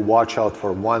to watch out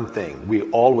for one thing, we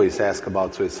always ask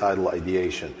about suicidal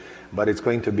ideation, but it's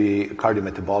going to be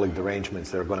cardiometabolic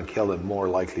derangements that are going to kill them more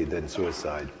likely than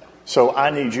suicide. So I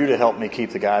need you to help me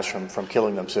keep the guys from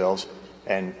killing themselves,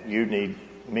 and you need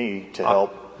me to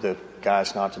help the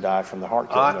guys not to die from the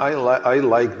heart killing them. I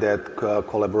like that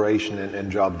collaboration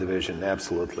and job division,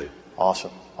 absolutely.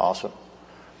 Awesome.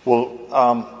 Well,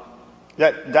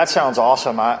 that sounds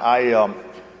awesome. I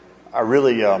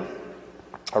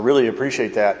really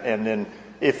appreciate that. And then,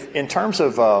 if in terms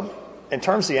of the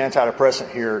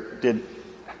antidepressant here,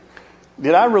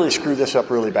 did I really screw this up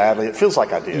really badly? It feels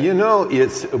like I did. You know,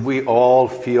 we all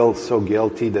feel so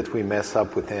guilty that we mess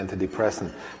up with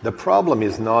antidepressant. The problem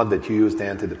is not that you used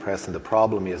antidepressant. The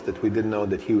problem is that we didn't know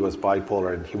that he was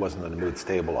bipolar and he wasn't on a mood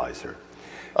stabilizer.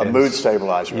 Mood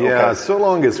stabilizer. Yeah, okay. So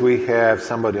long as we have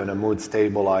somebody on a mood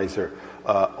stabilizer,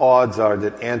 odds are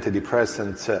that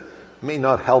antidepressants may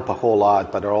not help a whole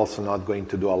lot, but are also not going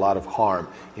to do a lot of harm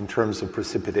in terms of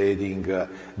precipitating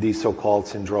these so-called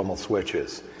syndromal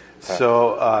switches. Okay.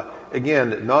 So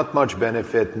again, not much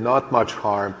benefit, not much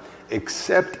harm,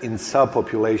 except in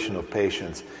subpopulation of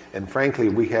patients. And frankly,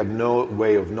 we have no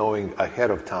way of knowing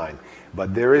ahead of time.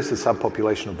 But there is a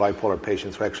subpopulation of bipolar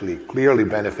patients who actually clearly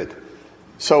benefit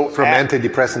from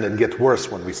antidepressant and get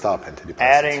worse when we stop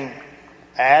antidepressants.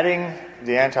 Adding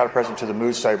the antidepressant to the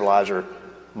mood stabilizer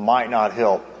might not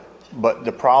help, but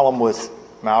the problem with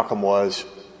Malcolm was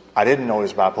I didn't know he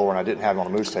was bipolar and I didn't have him on a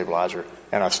mood stabilizer,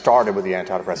 and I started with the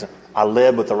antidepressant. I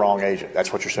led with the wrong agent.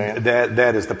 That's what you're saying?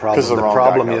 That is the problem. The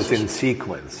problem diagnosis. Is in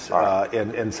sequence. Right.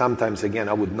 And sometimes, again,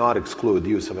 I would not exclude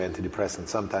use of antidepressants.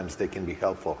 Sometimes they can be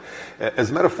helpful. As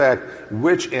a matter of fact,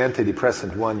 which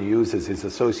antidepressant one uses is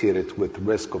associated with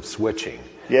risk of switching.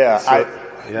 Yeah,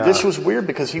 this was weird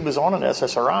because he was on an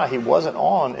SSRI. He wasn't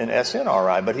on an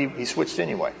SNRI, but he switched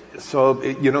anyway. So,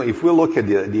 you know, if we look at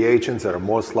the agents that are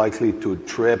most likely to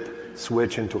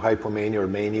switch into hypomania or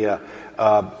mania,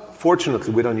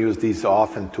 fortunately, we don't use these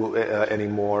often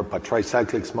anymore, but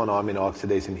tricyclics, monoamine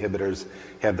oxidase inhibitors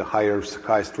have the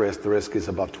highest risk. The risk is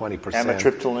above 20%.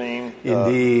 Amitriptyline.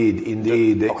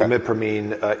 Indeed. Okay.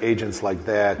 Imipramine, agents like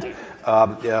that.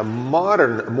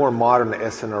 More modern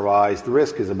SNRIs, the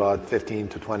risk is about 15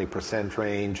 to 20%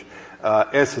 range.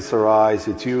 SSRIs,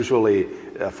 it's usually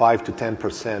 5 to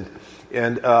 10%.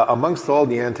 And amongst all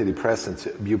the antidepressants,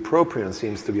 bupropion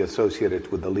seems to be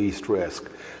associated with the least risk.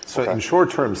 So in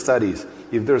short-term studies,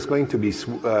 if there's going to be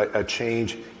a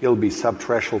change, it'll be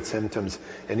subthreshold symptoms.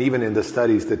 And even in the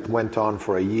studies that went on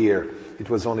for a year, it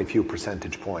was only a few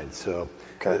percentage points. So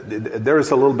Okay. there is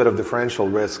a little bit of differential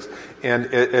risks. And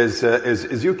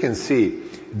as you can see,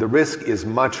 the risk is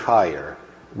much higher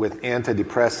with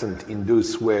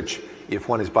antidepressant-induced switch if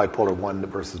one is bipolar 1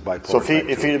 versus bipolar So type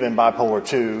if 2. he'd have been bipolar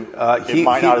 2, it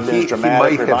might not have been as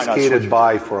dramatic. He might have skated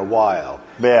by for a while.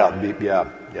 Yeah.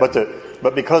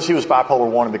 But because he was bipolar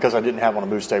 1 and because I didn't have on a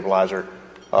mood stabilizer,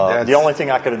 the only thing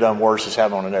I could have done worse is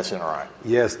have on an SNRI.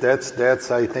 Yes,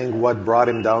 that's I think what brought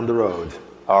him down the road.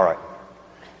 All right.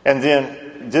 And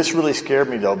then this really scared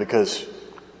me though, because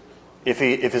if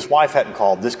his wife hadn't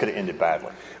called, this could have ended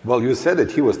badly. Well, you said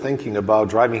that he was thinking about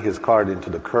driving his car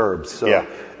into the curb. So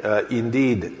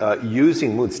indeed,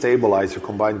 using mood stabilizer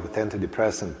combined with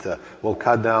antidepressant will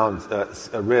cut down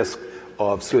a risk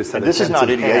of suicide. And this is not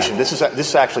ideation. This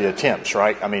is actually attempts,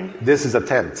 right? I mean, this is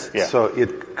attempts. Yeah. So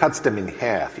it cuts them in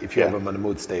half if you have them on a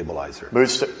mood stabilizer.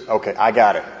 Okay, I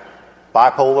got it.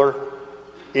 Bipolar.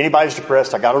 Anybody's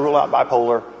depressed, I got to rule out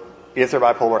bipolar. If they're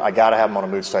bipolar, I got to have them on a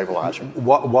mood stabilizer.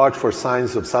 Watch for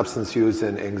signs of substance use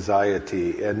and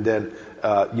anxiety, and then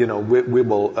we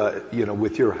will,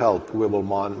 with your help, we will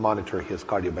monitor his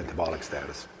cardiometabolic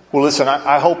status. Well, listen,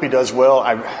 I hope he does well.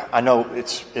 I know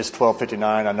it's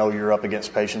 12:59. I know you're up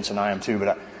against patients, and I am too.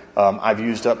 But I've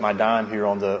used up my dime here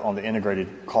on the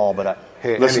integrated call. But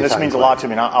listen, this means a lot to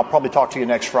me. And I'll probably talk to you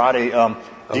next Friday.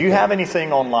 Do you have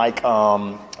anything on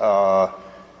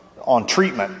on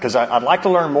treatment? Because I'd like to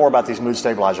learn more about these mood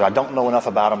stabilizers. I don't know enough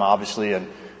about them, obviously, and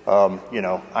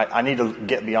I need to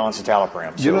get beyond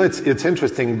citalopram. So. It's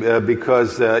interesting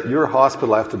because your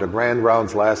hospital, after the grand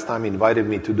rounds last time, invited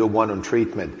me to do one on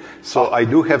treatment. So I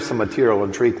do have some material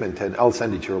on treatment, and I'll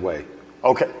send it your way.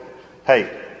 Okay. Hey,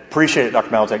 appreciate it,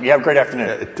 Dr. Maletic. You have a great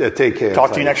afternoon. Take care.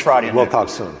 Talk to you next Friday. We'll talk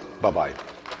soon. Bye-bye.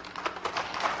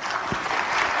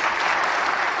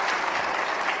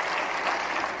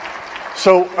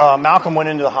 So Malcolm went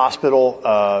into the hospital.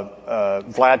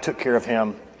 Vlad took care of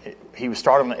him. He was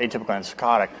started on an atypical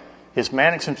antipsychotic. His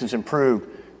manic symptoms improved,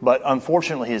 but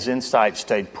unfortunately his insight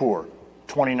stayed poor.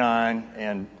 29,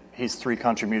 and he's 3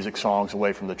 country music songs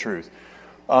away from the truth.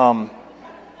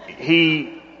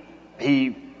 He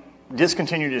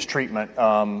discontinued his treatment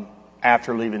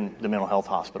after leaving the mental health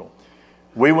hospital.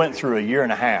 We went through a year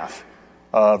and a half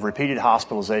of repeated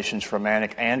hospitalizations for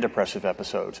manic and depressive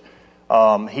episodes.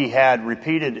 He had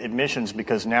repeated admissions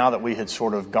because now that we had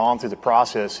sort of gone through the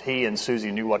process, he and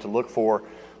Susie knew what to look for,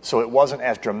 so it wasn't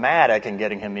as dramatic in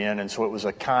getting him in, and so it was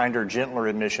a kinder, gentler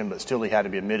admission, but still he had to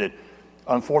be admitted.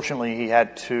 Unfortunately, he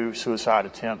had 2 suicide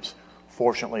attempts.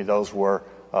 Fortunately, those were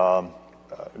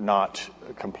not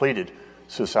completed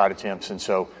suicide attempts, and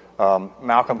so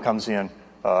Malcolm comes in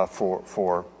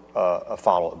for a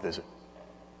follow-up visit.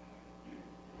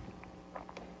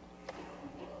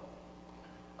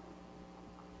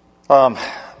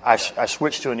 I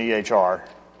switched to an EHR,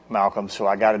 Malcolm, so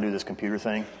I got to do this computer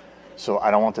thing. So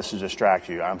I don't want this to distract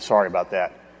you. I'm sorry about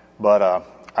that. But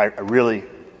I really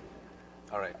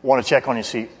want to check on you,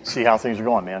 see how things are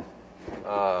going, man.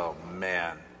 Oh,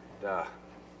 man.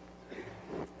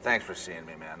 Thanks for seeing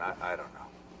me, man. I don't know.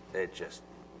 It just...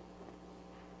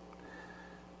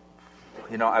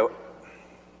 I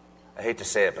hate to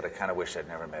say it, but I kind of wish I'd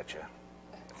never met you.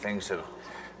 Things have,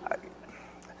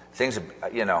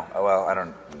 well, I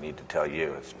don't need to tell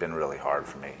you. It's been really hard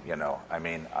for me, I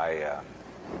mean, I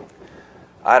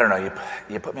don't know.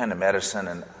 You put me on the medicine,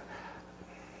 and,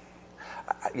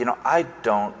 I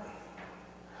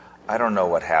don't know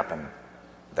what happened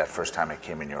that first time I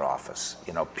came in your office.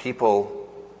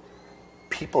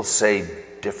 People say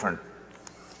different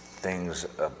things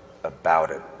about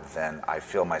it than I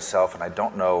feel myself, and I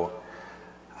don't know.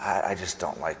 I just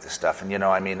don't like this stuff. And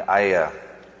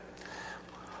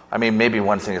I mean, maybe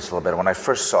one thing is a little better. When I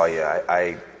first saw you,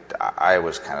 I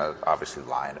was kind of obviously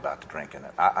lying about the drinking.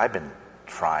 I've been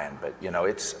trying, but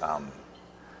it's I'd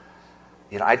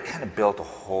kind of built a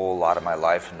whole lot of my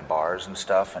life in the bars and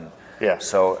stuff, and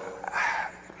so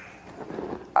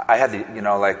I had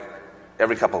like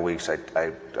every couple of weeks I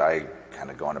kind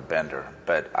of go on a bender,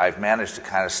 but I've managed to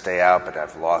kind of stay out, but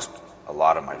I've lost a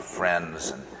lot of my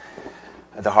friends, and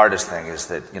the hardest thing is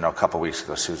that a couple of weeks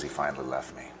ago Susie finally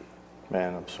left me.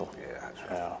 Man, I'm so... Yeah, that's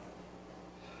right. Yeah.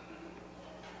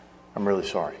 I'm really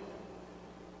sorry.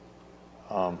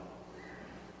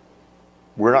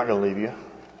 We're not going to leave you.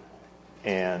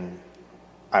 And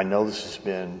I know this has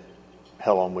been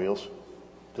hell on wheels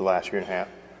the last year and a half.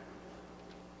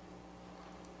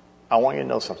 I want you to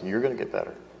know something. You're going to get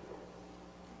better.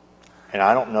 And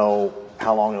I don't know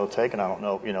how long it'll take, and I don't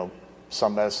know,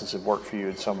 some medicines have worked for you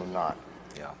and some have not.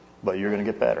 Yeah. But you're going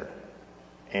to get better.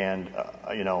 And,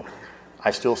 I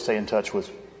still stay in touch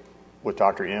with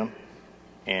Dr. M.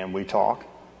 and we talk,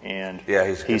 and Yeah,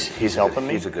 he's helping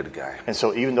me. He's a good guy. And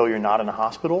so even though you're not in a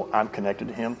hospital, I'm connected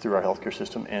to him through our healthcare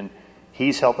system, and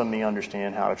he's helping me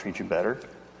understand how to treat you better.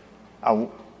 I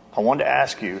wanted to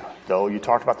ask you, though, you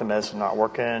talked about the medicine not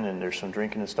working and there's some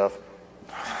drinking and stuff.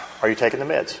 Are you taking the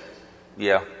meds?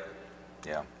 Yeah.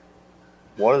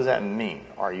 What does that mean?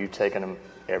 Are you taking them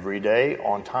every day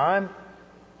on time?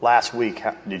 Last week,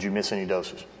 did you miss any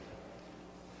doses?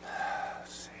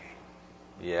 Let's see.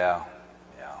 Yeah.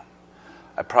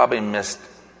 I probably missed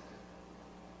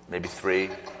maybe 3,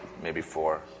 maybe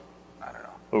 4. I don't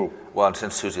know. Ooh. Well, and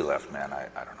since Susie left, man, I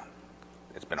don't know.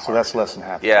 It's been hard. So that's less than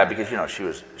half. Yeah, because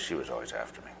she was always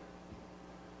after me.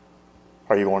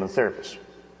 Are you going to the therapist?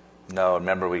 No,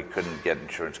 remember we couldn't get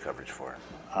insurance coverage for it.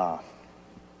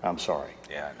 I'm sorry.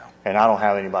 Yeah, I know. And I don't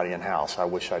have anybody in house. I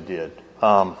wish I did.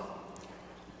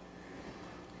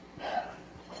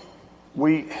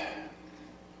 We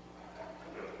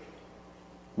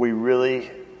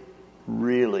really,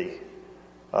 really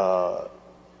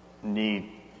need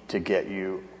to get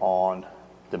you on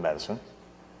the medicine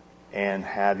and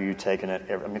have you taking it.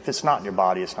 If it's not in your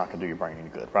body, it's not going to do your brain any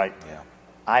good, right? Yeah.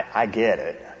 I get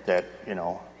it that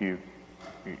you.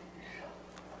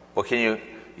 Well, can you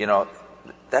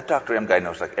that Dr. M guy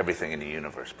knows like everything in the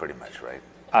universe, pretty much, right?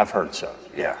 I've heard so.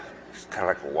 Yeah. It's kind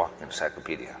of like a walking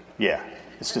encyclopedia. Yeah,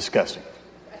 it's disgusting.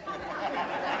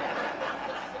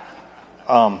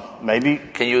 Maybe.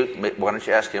 Why don't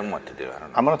you ask him what to do? I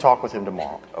don't know. I'm going to talk with him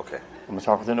tomorrow. Okay. I'm going to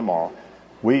talk with him tomorrow.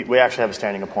 We actually have a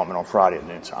standing appointment on Friday at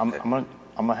noon, so I'm going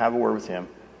to have a word with him,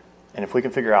 and if we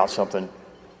can figure out something,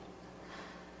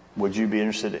 would you be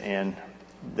interested in?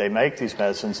 They make these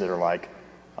medicines that are like.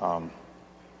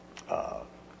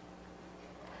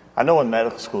 I know in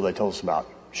medical school they told us about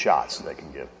shots that they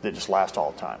can give that just last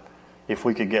all the time. If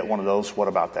we could get one of those, what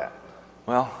about that?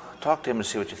 Well, talk to him and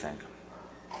see what you think.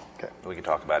 Okay. We can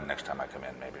talk about it next time I come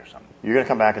in, maybe, or something. You're going to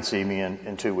come back and see me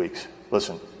in 2 weeks.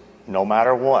 Listen, no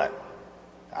matter what,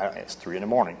 it's 3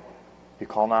 a.m. You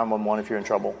call 911 if you're in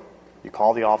trouble. You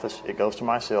call the office. It goes to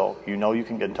my cell. You know you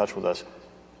can get in touch with us.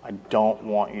 I don't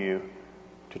want you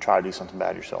to try to do something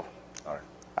bad yourself. All right.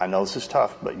 I know this is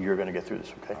tough, but you're going to get through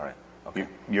this, okay? All right. Okay.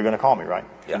 You're going to call me, right?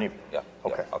 Yeah. Okay. Yeah,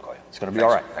 I'll call you. It's going to be all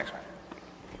right. Thanks, man.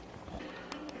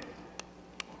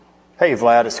 Hey,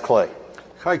 Vlad, it's Clay.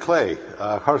 Hi, Clay.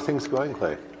 How are things going,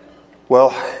 Clay? Well,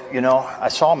 I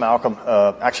saw Malcolm.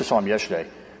 Actually, saw him yesterday,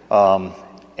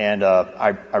 and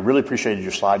I really appreciated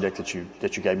your slide deck that you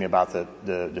gave me about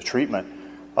the treatment.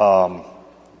 My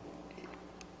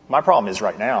problem is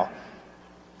right now,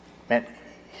 man.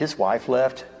 His wife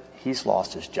left. He's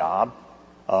lost his job.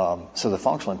 So the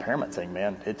functional impairment thing,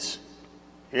 man, it's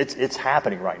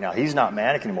happening right now. He's not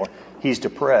manic anymore. He's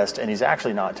depressed, and he's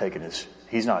actually not taking his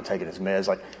meds.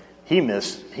 Like he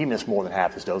missed more than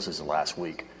half his doses the last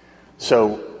week.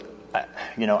 So,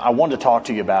 I wanted to talk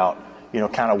to you about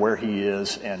kind of where he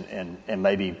is and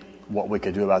maybe what we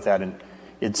could do about that. And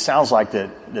it sounds like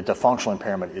that the functional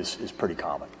impairment is pretty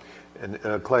common.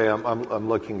 And Clay, I'm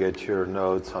looking at your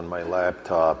notes on my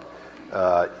laptop.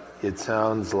 It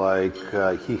sounds like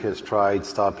he has tried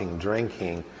stopping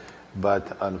drinking,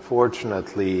 but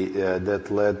unfortunately that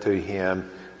led to him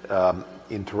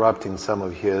interrupting some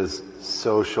of his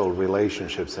social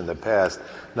relationships in the past.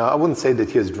 Now, I wouldn't say that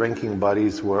his drinking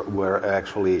buddies were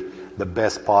actually the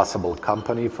best possible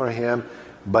company for him,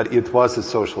 but it was a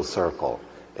social circle.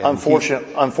 And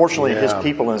unfortunately, his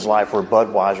people in his life were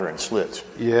Budweiser and Schlitz.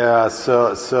 Yeah,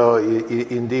 so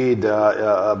indeed,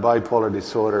 bipolar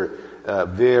disorder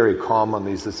very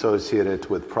commonly is associated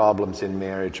with problems in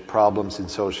marriage, problems in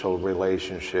social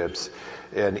relationships,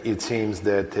 and it seems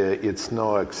that it's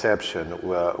no exception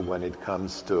when it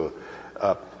comes to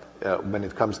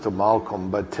Malcolm.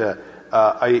 But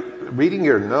reading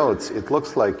your notes, it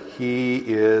looks like he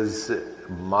is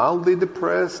mildly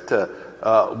depressed.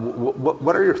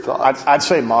 What are your thoughts? I'd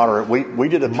say moderate. We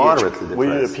did a moderately depressed. We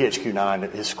did a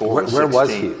PHQ-9. His score was 16. Where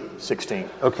was he? 16.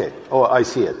 Okay. Oh, I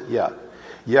see it.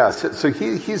 Yeah. So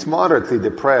he's moderately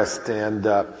depressed, and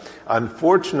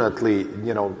unfortunately,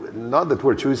 not that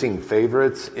we're choosing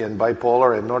favorites in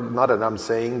bipolar, and not that I'm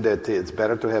saying that it's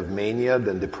better to have mania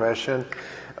than depression,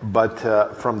 but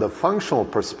from the functional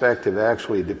perspective,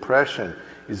 actually, depression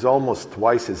is almost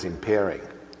twice as impairing.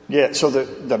 Yeah, so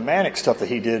the manic stuff that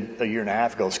he did a year and a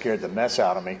half ago scared the mess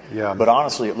out of me. Yeah. But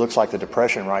honestly, it looks like the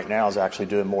depression right now is actually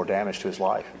doing more damage to his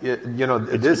life. It's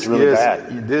really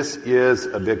bad. This is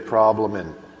a big problem.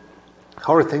 And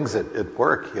how are things at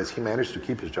work? Has he managed to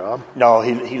keep his job? No,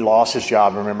 he lost his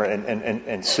job, remember,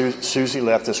 and Susie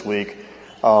left this week.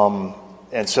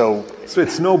 And so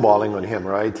it's snowballing on him,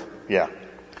 right? Yeah.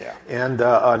 Yeah. And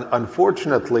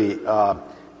unfortunately,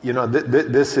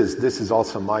 this is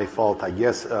also my fault. I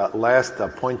guess last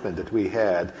appointment that we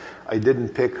had, I didn't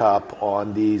pick up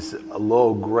on these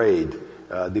low-grade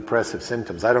depressive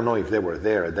symptoms. I don't know if they were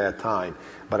there at that time,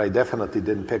 but I definitely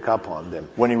didn't pick up on them.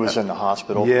 When he was in the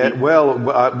hospital? Yeah,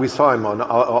 we saw him on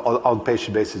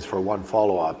outpatient basis for one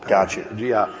follow-up. Got you.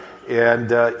 Yeah,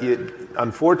 and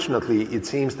unfortunately, it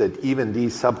seems that even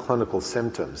these subclinical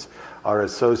symptoms are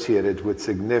associated with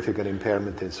significant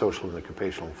impairment in social and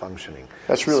occupational functioning.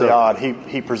 That's really odd.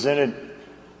 He presented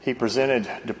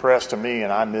depressed to me,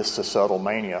 and I missed a subtle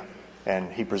mania.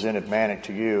 And he presented manic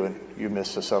to you, and you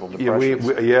missed a subtle depression.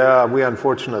 We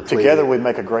unfortunately... Together we'd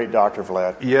make a great doctor,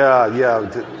 Vlad. Yeah.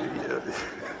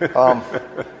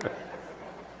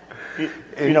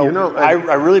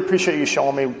 I really appreciate you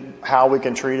showing me how we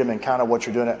can treat him and kind of what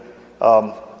you're doing.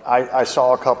 I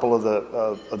saw a couple of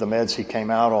the meds he came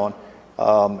out on,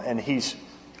 and he's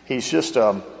just,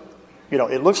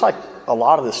 it looks like a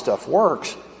lot of this stuff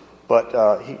works,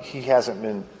 but he hasn't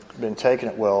been taking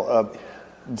it well.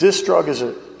 This drug is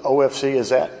a OFC. Is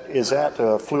that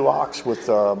Fluox with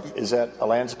is that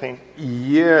olanzapine?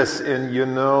 Yes, and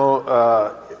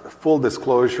full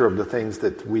disclosure of the things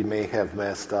that we may have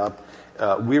messed up.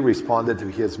 We responded to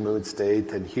his mood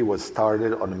state, and he was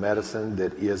started on a medicine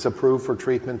that is approved for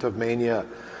treatment of mania.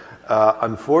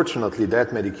 Unfortunately,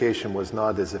 that medication was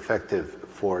not as effective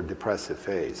for depressive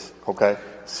phase. Okay.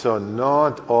 So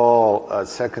not all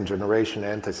second-generation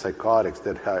antipsychotics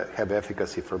that have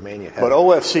efficacy for mania. But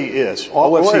OFC is.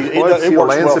 OFC, it works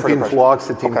well for depression.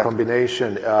 fluoxetine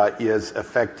combination is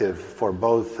effective for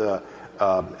both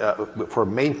for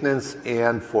maintenance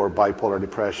and for bipolar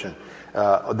depression.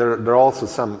 There are also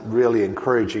some really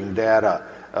encouraging data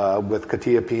with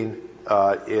quetiapine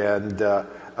and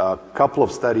a couple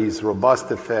of studies, robust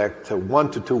effect,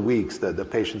 1 to 2 weeks that the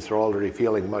patients are already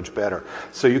feeling much better.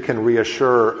 So you can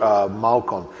reassure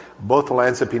Malcolm, both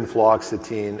olanzapine,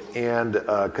 fluoxetine, and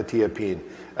quetiapine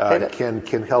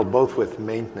can help both with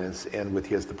maintenance and with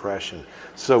his depression.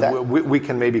 So we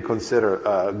can maybe consider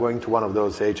going to one of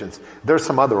those agents. There are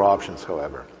some other options,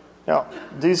 however. Now,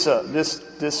 this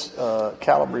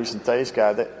Calabrese and Thay's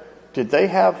guy, did they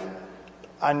have?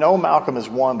 I know Malcolm is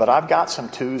one, but I've got some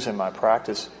twos in my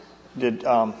practice. Did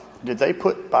they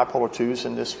put bipolar 2s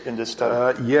in this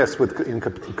study? Yes, in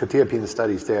quetiapine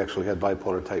studies, they actually had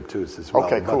bipolar type 2s as well,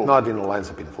 okay, cool. But not in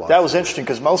olanzapine fluoxetine. That was interesting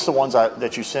because most of the ones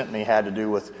that you sent me had to do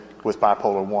with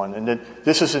bipolar 1. And then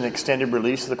this is an extended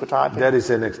release of the quetiapine? That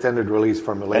is an extended release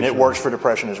formulation. And it works for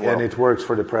depression as well? And it works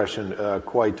for depression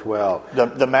quite well.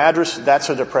 The MADRS, that's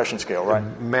a depression scale, right?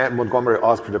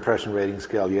 Montgomery-Åsberg depression rating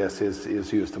scale, yes,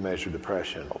 is used to measure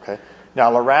depression. Okay.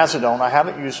 Now, lorazepam, I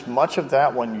haven't used much of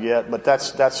that one yet, but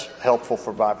that's helpful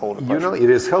for bipolar depression. It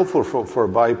is helpful for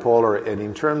bipolar, and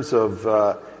in terms of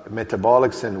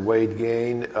metabolics and weight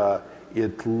gain,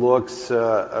 it looks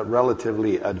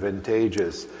relatively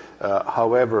advantageous.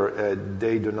 However,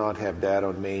 they do not have data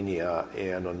on mania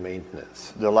and on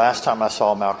maintenance. The last time I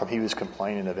saw Malcolm, he was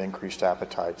complaining of increased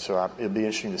appetite, so it'd be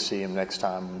interesting to see him next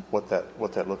time, what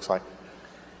that looks like.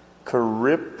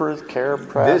 Cariprazine?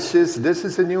 This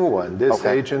is a new one. This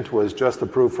agent was just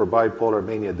approved for bipolar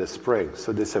mania this spring,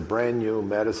 so this is a brand new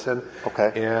medicine.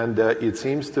 Okay. And it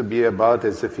seems to be about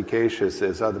as efficacious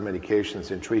as other medications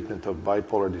in treatment of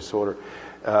bipolar disorder.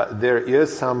 There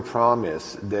is some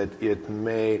promise that it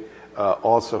may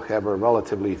also have a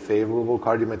relatively favorable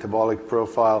cardiometabolic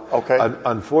profile. Okay.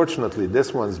 Unfortunately,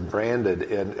 this one's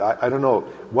branded, and I don't know,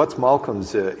 what's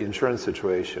Malcolm's insurance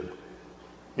situation?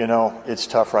 It's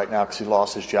tough right now because he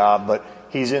lost his job, but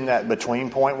he's in that between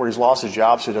point where he's lost his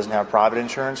job, so he doesn't have private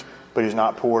insurance, but he's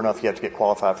not poor enough yet to get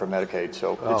qualified for Medicaid,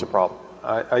 so it's a problem.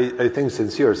 I think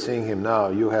since you're seeing him now,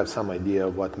 you have some idea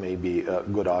of what may be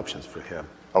good options for him.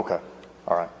 Okay.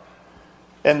 All right.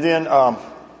 And then,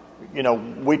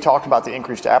 we talked about the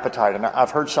increased appetite, and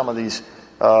I've heard some of these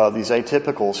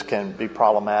atypicals can be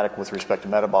problematic with respect to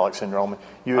metabolic syndrome.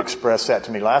 You expressed that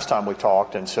to me last time we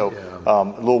talked, and so a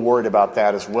little worried about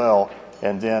that as well.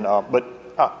 And then,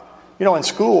 in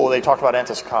school they talked about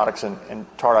antipsychotics and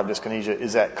tardive dyskinesia.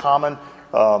 Is that common?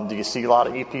 Do you see a lot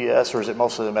of EPS, or is it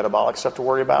mostly the metabolic stuff to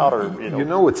worry about? Or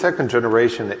with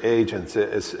second-generation agents,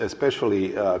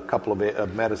 especially a couple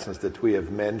of medicines that we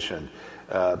have mentioned,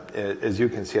 as you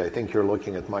can see, I think you're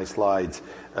looking at my slides,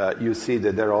 you see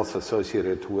that they're also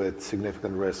associated with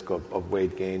significant risk of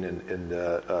weight gain and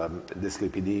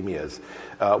dyslipidemias.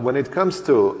 When it comes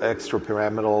to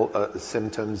extrapyramidal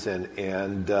symptoms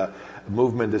and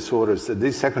movement disorders,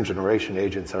 these second-generation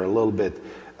agents are a little bit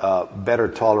better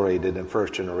tolerated than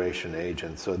first-generation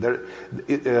agents. So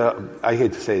I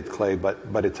hate to say it, Clay,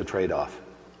 but it's a trade-off.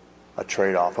 A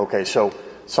trade-off. Okay, so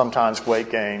sometimes weight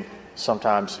gain,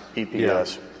 sometimes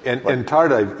EPS. Yeah. And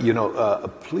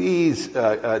tardive, please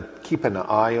keep an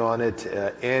eye on it.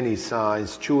 Any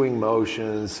signs, chewing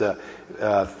motions,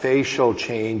 facial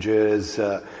changes.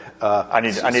 I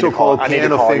need to call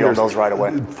you on those right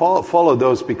away. Follow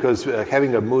those, because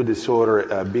having a mood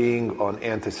disorder, being on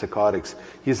antipsychotics,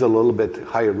 he's a little bit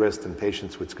higher risk than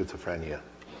patients with schizophrenia.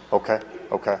 Okay.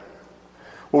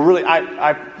 Well, really,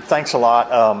 I thanks a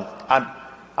lot.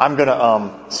 I'm going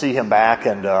to see him back,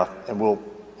 and we'll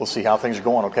see how things are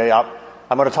going. Okay,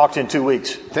 I'm going to talk to you in 2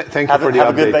 weeks. Thank you for the update. Have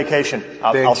a good vacation.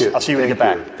 I'll see you when you get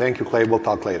back. Thank you, Clay. We'll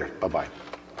talk later. Bye-bye.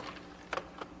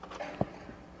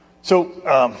 So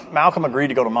Malcolm agreed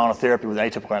to go to monotherapy with an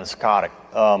atypical antipsychotic.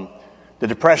 The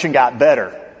depression got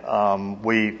better.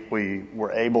 We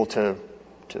were able to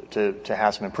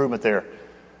have some improvement there,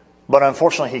 but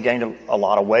unfortunately he gained a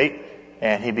lot of weight,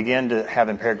 and he began to have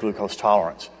impaired glucose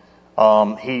tolerance.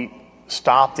 He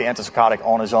stopped the antipsychotic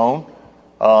on his own,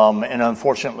 and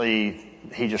unfortunately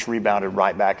he just rebounded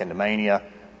right back into mania.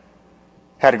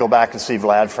 Had to go back and see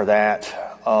Vlad for that.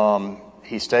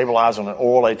 He stabilized on an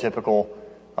oral atypical.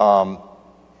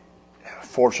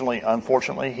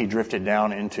 Unfortunately, he drifted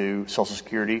down into Social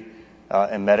Security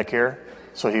and Medicare,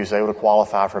 so he was able to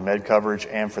qualify for med coverage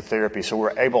and for therapy. So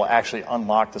we're able to actually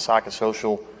unlock the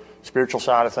psychosocial, spiritual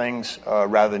side of things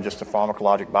rather than just the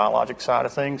pharmacologic, biologic side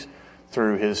of things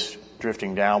through his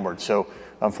drifting downward. So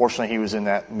unfortunately, he was in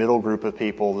that middle group of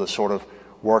people, the sort of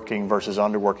working versus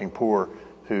underworking poor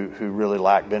who really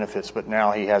lack benefits. But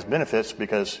now he has benefits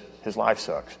because his life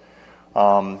sucks.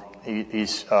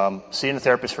 He's seeing a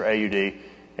therapist for AUD,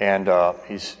 and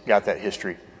he's got that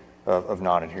history of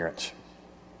non-adherence.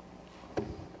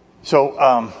 So,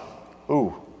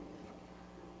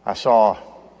 I saw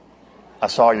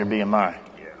your BMI.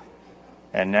 Yeah.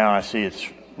 And now I see it's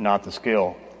not the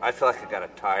skill. I feel like I got a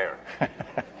tire.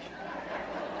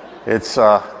 It's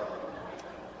not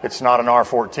an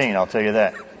R14, I'll tell you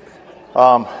that.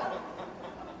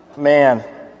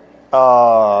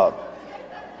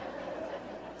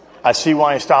 I see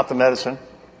why you stopped the medicine.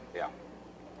 Yeah.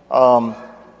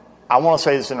 I want to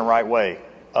say this in the right way.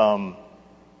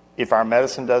 If our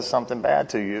medicine does something bad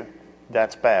to you,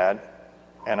 that's bad,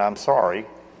 and I'm sorry.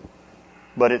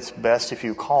 But it's best if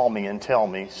you call me and tell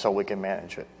me so we can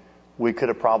manage it. We could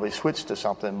have probably switched to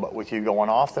something, but with you going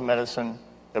off the medicine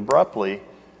abruptly,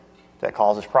 that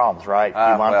causes problems, right?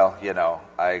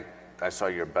 I saw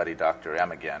your buddy Dr.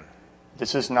 M again.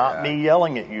 This is not me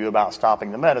yelling at you about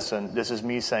stopping the medicine. This is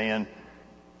me saying,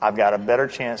 I've got a better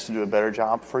chance to do a better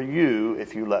job for you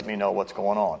if you let me know what's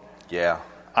going on. Yeah.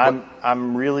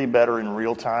 I'm really better in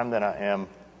real time than I am,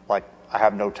 like, I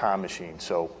have no time machine.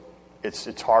 So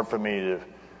it's hard for me to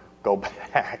go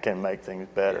back and make things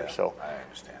better. Yeah, so I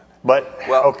understand. But,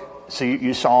 okay, so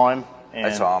you saw him? And,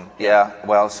 I saw him, yeah.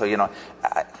 Well, so,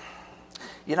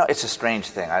 it's a strange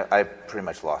thing. I pretty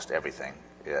much lost everything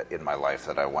in my life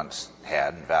that I once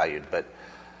had and valued, but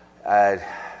I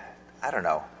don't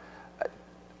know.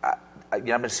 I've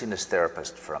been seeing this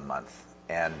therapist for a month,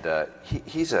 and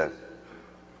he's a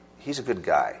good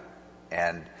guy,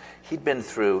 and he'd been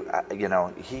through,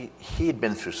 he'd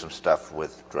been through some stuff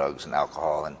with drugs and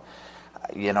alcohol, and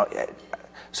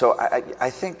so I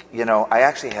think I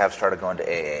actually have started going to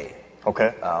AA.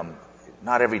 Okay.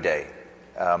 Not every day.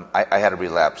 I had a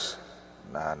relapse,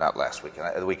 not last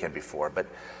weekend, the weekend before, but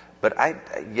I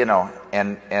don't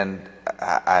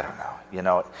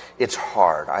know, it's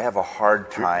hard. I have a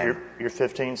hard time. You're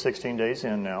 15, 16 days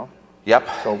in now. Yep.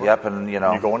 Sober. Yep. And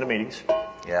you're going to meetings.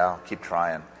 Yeah, I'll keep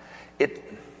trying.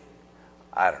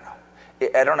 I don't know.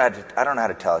 I don't know how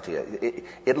to tell it to you.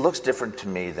 It looks different to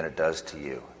me than it does to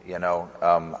you.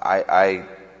 I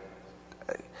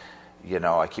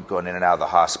keep going in and out of the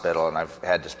hospital, and I've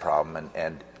had this problem,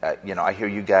 and I hear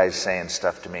you guys saying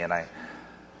stuff to me, and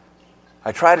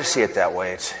I try to see it that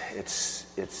way. It's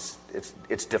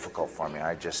difficult for me.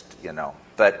 I just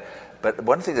but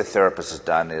one thing the therapist has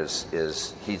done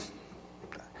is he's,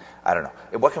 I don't know.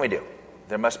 What can we do?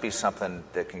 There must be something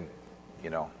that can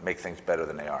make things better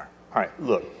than they are. All right,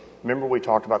 look. Remember we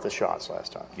talked about the shots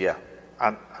last time. Yeah.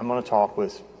 I'm going to talk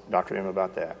with Dr. M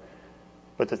about that.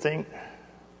 But the thing.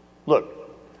 Look,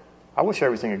 I wish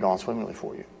everything had gone swimmingly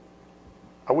for you.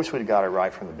 I wish we'd got it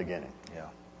right from the beginning. Yeah.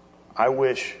 I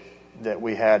wish that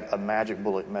we had a magic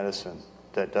bullet medicine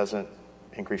that doesn't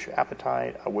increase your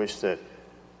appetite. I wish you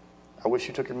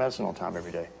took your medicine on time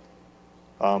every day.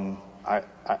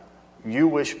 You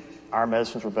wish our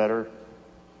medicines were better.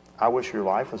 I wish your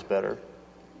life was better.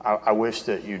 I wish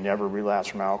that you never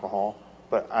relapsed from alcohol.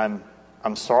 But I'm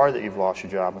sorry that you've lost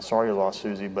your job. I'm sorry you lost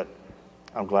Susie, but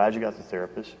I'm glad you got the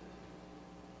therapist.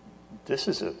 this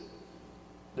is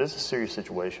a serious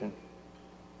situation.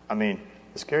 I mean,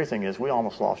 the scary thing is we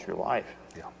almost lost your life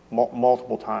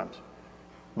multiple times.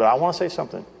 But I want to say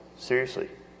something seriously.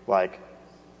 Like,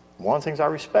 one of the things I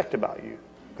respect about you,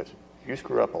 because you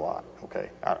screw up a lot, okay?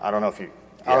 I don't know if you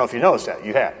noticed that.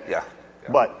 You have. Yeah.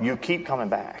 But you keep coming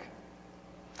back.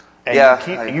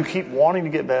 And you keep wanting to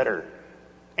get better.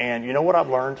 And you know what I've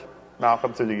learned,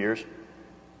 Malcolm, through the years?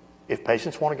 If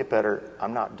patients want to get better,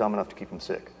 I'm not dumb enough to keep them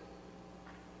sick.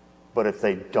 But if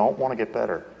they don't want to get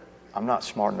better, I'm not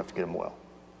smart enough to get them well.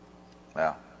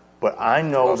 Yeah. But I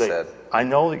know Well that said. I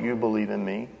know that you believe in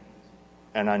me,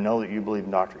 and I know that you believe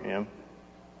in Dr. M,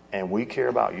 and we care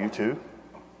about you too.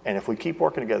 And if we keep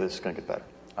working together, this is going to get better.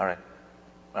 All right.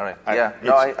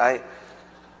 I-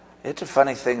 It's a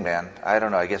funny thing, man. I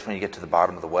don't know. I guess when you get to the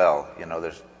bottom of the well, you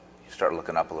start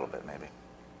looking up a little bit, maybe.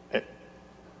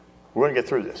 We're going to get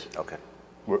through this. Okay.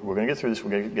 We're going to get through this.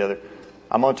 We're going to get together.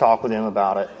 I'm going to talk with him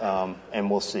about it, and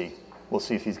we'll see. We'll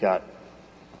see if he's got.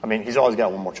 I mean, he's always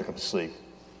got one more trick up his sleeve.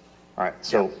 All right.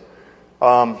 So,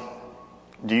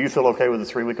 do you feel okay with a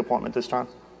 3-week appointment this time?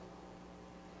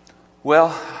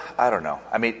 Well, I don't know.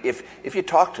 I mean, if you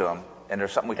talk to him and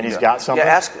there's something we can And he's do. got something?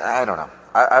 Yeah, ask. I don't know.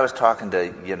 I was talking to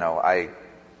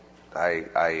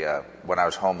when I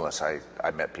was homeless,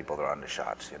 I met people that were on the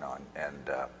shots, and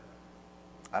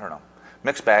I don't know,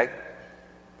 mixed bag.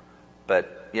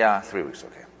 But yeah, 3 weeks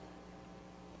okay.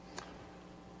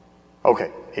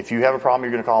 Okay. If you have a problem,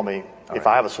 you're going to call me. All if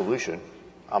right. I have a solution,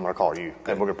 I'm going to call you,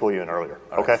 and we're going to pull you in earlier.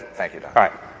 All okay? right. Thank you, Doctor. All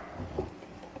right.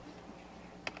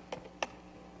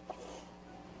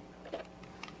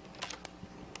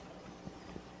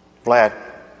 Vlad.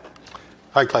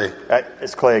 Hi, Clay.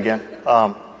 It's Clay again.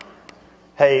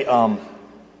 Hey,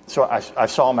 so I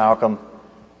saw Malcolm.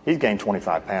 He's gained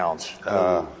 25 pounds.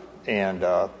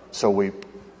 And so we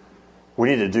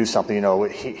needed to do something.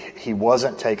 He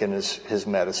wasn't taking his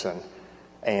medicine.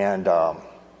 And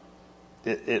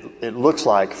it looks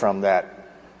like from that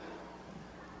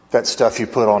stuff you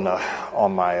put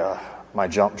on my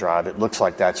jump drive, it looks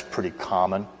like that's pretty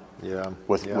common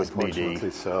with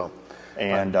BD. So.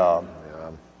 And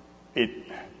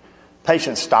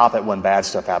patients stop it when bad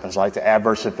stuff happens, like the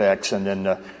adverse effects, and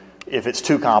then if it's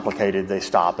too complicated, they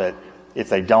stop it. If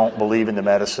they don't believe in the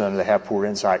medicine, they have poor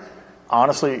insight.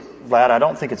 Honestly, Vlad, I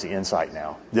don't think it's the insight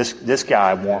now. This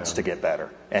guy wants to get better,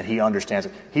 and he understands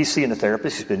it. He's seeing a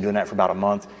therapist. He's been doing that for about a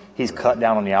month. He's cut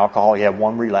down on the alcohol. He had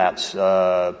one relapse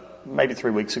maybe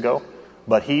 3 weeks ago,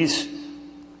 but he's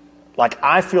like,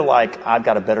 I feel like I've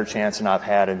got a better chance than I've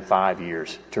had in 5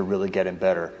 years to really get him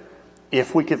better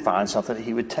if we could find something that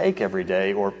he would take every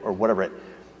day or whatever.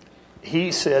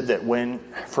 He said that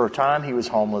for a time he was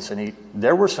homeless, and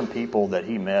there were some people that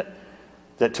he met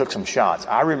that took some shots.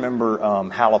 I remember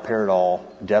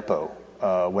haloperidol depot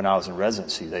when I was in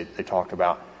residency they talked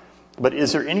about. But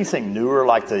is there anything newer,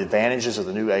 like the advantages of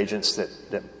the new agents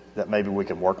that maybe we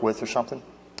can work with or something?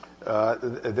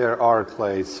 There are,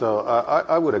 Clay. So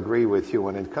I would agree with you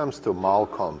when it comes to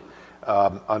Malcolm.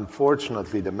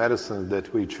 Unfortunately, the medicine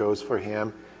that we chose for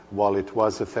him, while it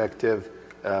was effective,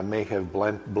 may have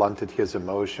blunted his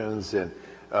emotions and,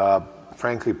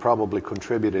 frankly, probably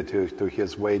contributed to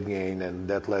his weight gain, and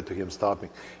that led to him stopping.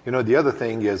 The other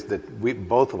thing is that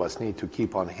both of us need to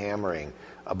keep on hammering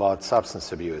about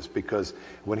substance abuse, because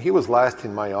when he was last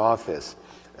in my office,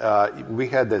 we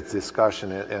had that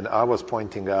discussion, and I was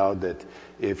pointing out that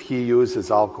if he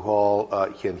uses alcohol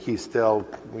and he still,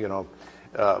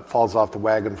 falls off the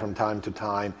wagon from time to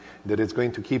time, that it's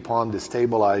going to keep on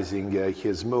destabilizing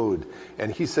his mood.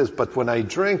 And he says, but when I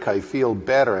drink, I feel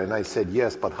better. And I said,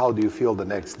 yes, but how do you feel the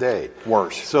next day?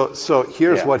 Worse. So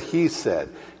here's what he said.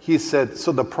 He said,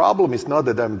 so the problem is not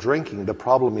that I'm drinking, the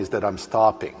problem is that I'm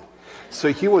stopping.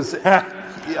 So he was, I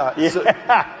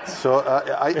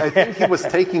think he was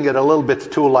taking it a little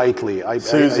bit too lightly.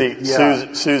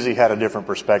 Susie had a different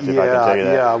perspective, I can tell you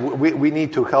that. Yeah, we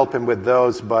need to help him with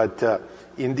those, but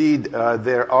indeed,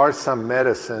 there are some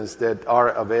medicines that are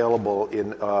available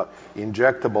in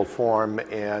injectable form,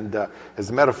 and as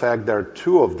a matter of fact, there are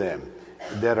 2 of them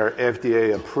that are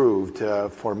FDA approved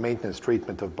for maintenance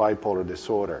treatment of bipolar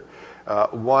disorder.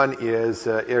 One is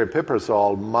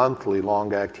aripiprazole, monthly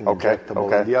long-acting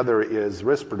injectable, and the other is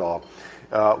Risperdal.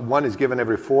 One is given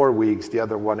every 4 weeks, the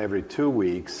other one every 2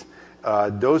 weeks.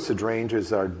 Dosage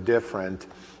ranges are different.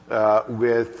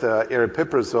 With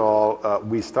aripiprazole,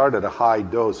 we start at a high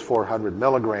dose, 400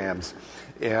 milligrams,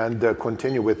 and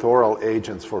continue with oral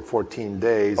agents for 14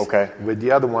 days. Okay. With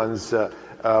the other ones, we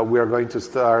are going to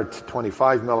start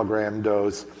 25 milligram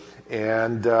dose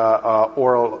and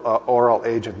oral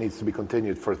agent needs to be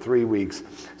continued for 3 weeks.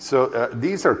 So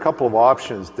these are a couple of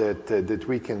options that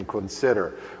we can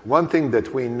consider. One thing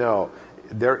that we know,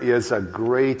 there is a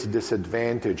great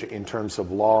disadvantage in terms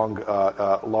of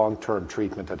long-term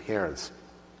treatment adherence.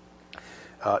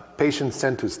 Patients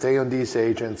tend to stay on these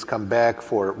agents, come back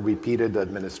for repeated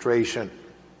administration.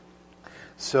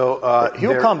 So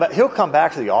he'll come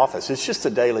back to the office. It's just a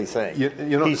daily thing.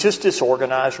 He's just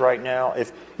disorganized right now.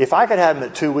 If I could have him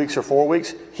at 2 weeks or 4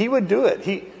 weeks, he would do it.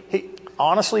 He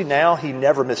honestly now he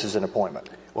never misses an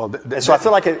appointment. Well, so I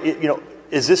feel like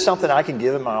is this something I can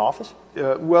give in my office?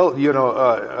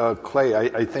 Clay,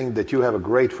 I think that you have a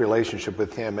great relationship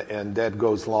with him, and that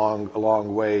goes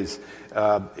long ways.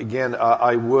 Again,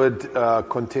 I would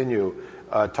continue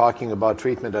talking about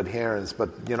treatment adherence, but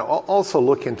also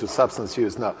look into substance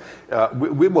use. Now,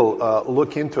 we will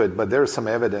look into it, but there's some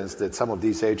evidence that some of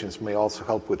these agents may also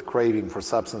help with craving for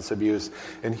substance abuse.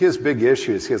 And his big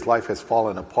issue is his life has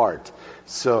fallen apart.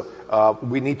 So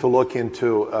we need to look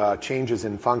into changes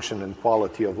in function and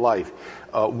quality of life.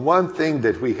 One thing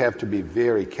that we have to be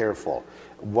very careful,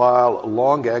 while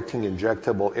long-acting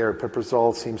injectable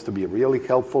aripiprazole seems to be really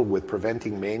helpful with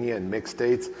preventing mania and mixed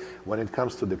states, when it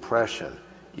comes to depression,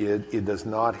 it does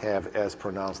not have as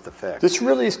pronounced effects. It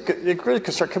really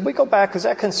concerned. Can we go back? Because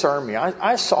that concerned me.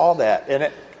 I saw that,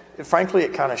 and frankly,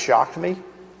 it kind of shocked me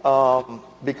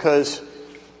because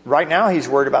right now he's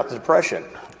worried about the depression.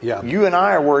 Yeah. You and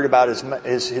I are worried about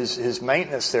his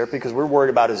maintenance therapy because we're worried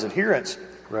about his adherence.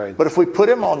 Right. But if we put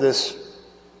him on this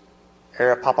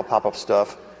pop-up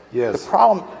stuff, yes.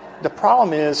 The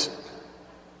problem is,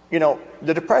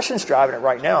 the depression's driving it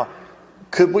right now.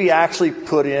 Could we actually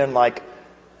put in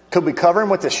could we cover him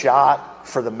with the shot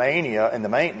for the mania and the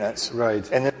maintenance, right,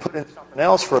 and then put in something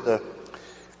else for the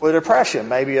depression,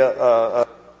 maybe an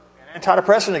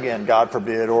antidepressant again, God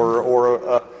forbid, or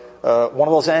one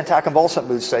of those anticonvulsant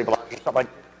mood stabilizers, something like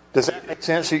that. Does that make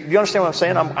sense? Do you understand what I'm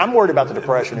saying? I'm worried about the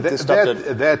depression. If this stuff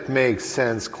that makes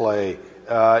sense, Clay.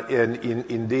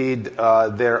 Indeed,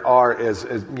 there are, as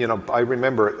I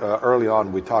remember early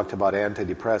on we talked about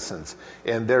antidepressants,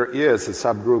 and there is a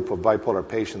subgroup of bipolar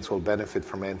patients who will benefit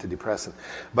from antidepressant.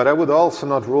 But I would also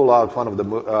not rule out one of the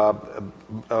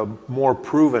more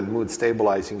proven mood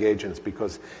stabilizing agents,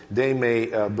 because they may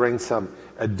bring some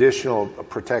additional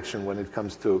protection when it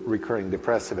comes to recurring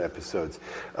depressive episodes.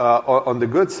 On the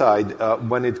good side,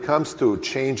 when it comes to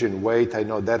change in weight, I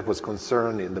know that was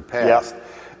concern in the past. Yep.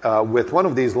 With one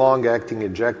of these long-acting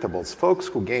injectables, folks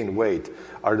who gain weight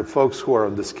are the folks who are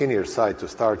on the skinnier side to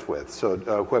start with, so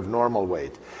who have normal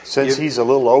weight. Since he's a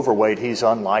little overweight, he's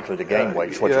unlikely to gain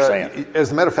weight, is what you're saying.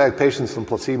 As a matter of fact, patients on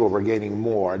placebo were gaining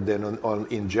more than on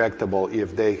injectable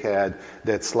if they had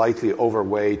that slightly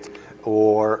overweight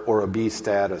or obese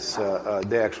status.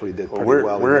 They actually did pretty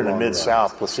well. We're in the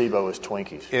Mid-South. Placebo is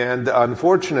Twinkies. And the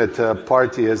unfortunate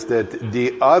part is that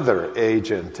the other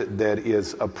agent that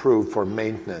is approved for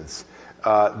maintenance,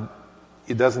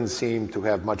 it doesn't seem to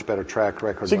have much better track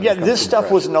record. So this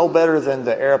stuff was no better than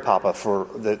the Aripapa for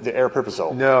the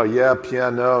aripiprazole. No,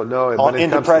 no. In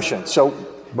depression. So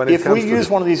if we use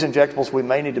one of these injectables, we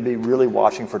may need to be really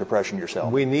watching for depression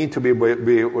yourself. We need to be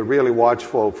really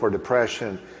watchful for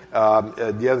depression.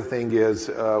 The other thing is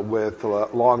with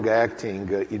long-acting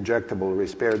injectable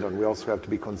risperidone, we also have to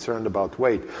be concerned about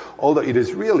weight, although it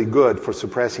is really good for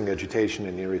suppressing agitation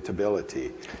and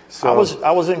irritability. So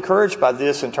I was encouraged by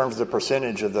this in terms of the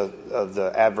percentage of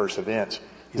the adverse events.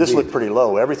 This Indeed. looked pretty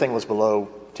low. Everything was below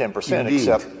 10%. Indeed.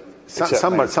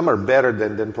 except some are better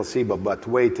than placebo, but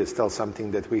weight is still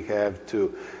something that we have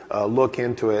to look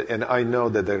into it. And I know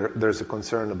that there's a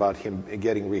concern about him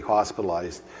getting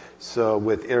rehospitalized. So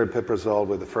with aripiprazole,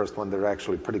 with the first one, there are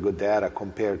actually pretty good data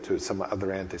compared to some other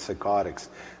antipsychotics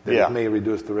that it may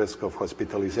reduce the risk of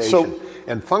hospitalization.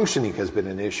 And functioning has been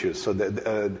an issue. So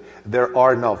there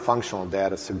are now functional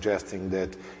data suggesting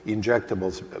that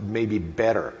injectables may be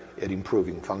better at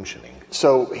improving functioning.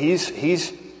 So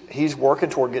he's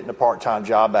working toward getting a part-time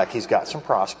job back. He's got some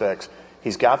prospects.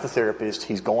 He's got the therapist.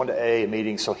 He's going to AA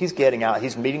meetings. So he's getting out.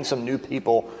 He's meeting some new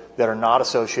people that are not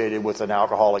associated with an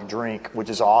alcoholic drink, which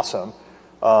is awesome.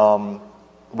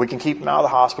 We can keep him out of the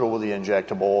hospital with the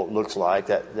injectable. It looks like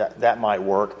that might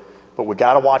work. But we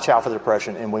got to watch out for the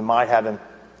depression, and we might have him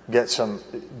get some.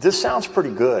 This sounds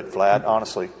pretty good, Vlad,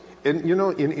 honestly. And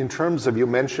in terms of, you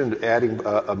mentioned adding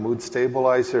a mood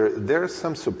stabilizer, there's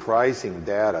some surprising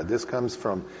data. This comes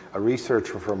from a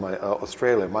researcher from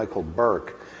Australia, Michael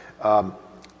Burke.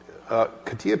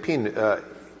 Quetiapine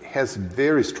has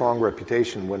very strong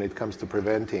reputation when it comes to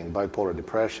preventing bipolar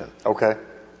depression. Okay.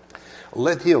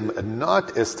 Lithium,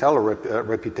 not a stellar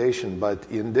reputation, but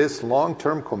in this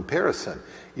long-term comparison,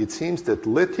 it seems that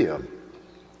lithium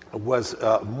was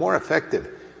more effective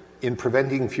in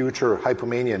preventing future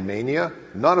hypomania and mania,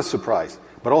 not a surprise,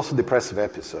 but also depressive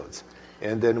episodes.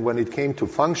 And then when it came to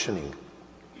functioning,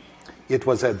 it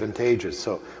was advantageous.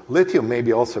 So lithium may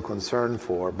be also a concern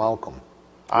for Malcolm.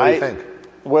 What do you think?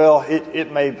 Well,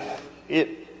 it may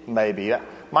be.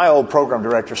 My old program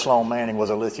director, Sloan Manning, was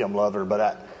a lithium lover,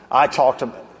 but I talked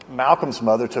to Malcolm's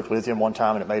mother took lithium one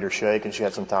time and it made her shake, and she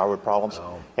had some thyroid problems.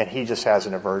 Oh. And he just has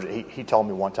an aversion. He told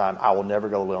me one time, I will never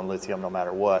go on lithium no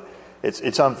matter what.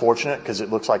 It's unfortunate because it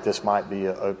looks like this might be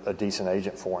a decent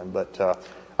agent for him, but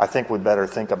I think we better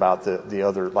think about the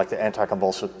other, like the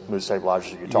anticonvulsant mood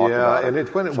stabilizers that you talked about. Yeah, and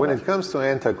when it comes to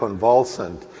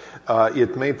anticonvulsant,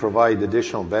 it may provide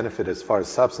additional benefit as far as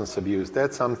substance abuse.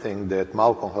 That's something that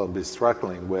Malcolm will be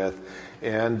struggling with.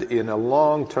 And in a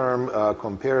long-term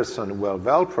comparison, well,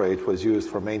 valproate was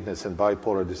used for maintenance in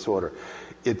bipolar disorder.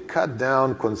 It cut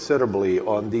down considerably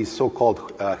on these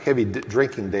so-called heavy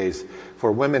drinking days.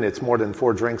 For women, it's more than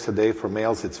 4 drinks a day. For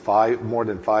males, it's more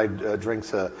than 5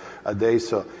 drinks a day.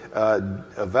 So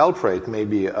valproate may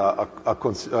be a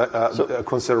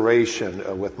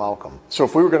consideration with Malcolm. So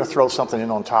if we were going to throw something in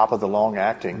on top of the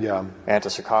long-acting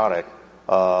antipsychotic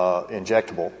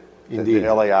injectable, the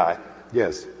LAI,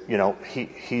 yes, you know,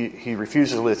 he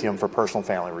refuses lithium for personal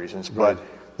family reasons, but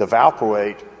the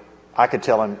valproate, I could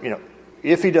tell him, you know,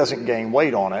 if he doesn't gain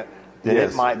weight on it, then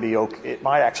it might be okay. It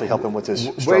might actually help him with his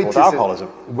struggle with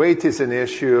alcoholism. Weight is an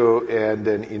issue, and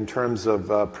then in terms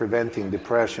of preventing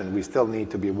depression, we still need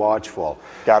to be watchful.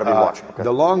 Got to be watchful. Okay.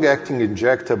 The long-acting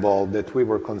injectable that we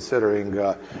were considering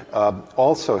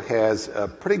also has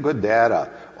pretty good data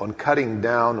on cutting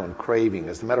down on craving.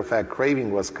 As a matter of fact,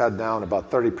 craving was cut down about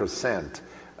 30%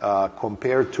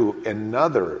 compared to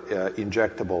another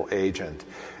injectable agent,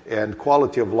 and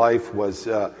quality of life was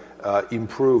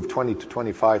improved 20 to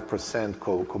 25%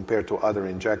 compared to other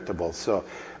injectables. So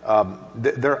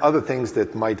there are other things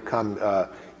that might come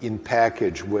in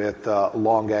package with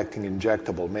long-acting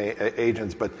injectable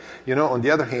agents. But, you know, on the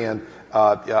other hand,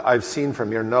 I've seen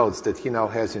from your notes that he now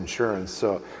has insurance.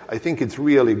 So I think it's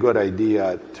really a good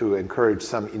idea to encourage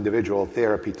some individual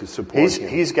therapy to support him.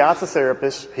 He's got the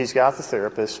therapist.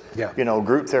 Yeah. You know,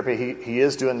 group therapy. He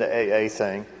is doing the AA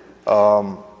thing.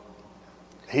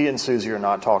 He and Susie are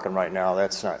not talking right now.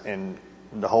 That's not, and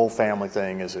the whole family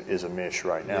thing is a mish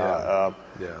right now.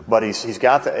 But he's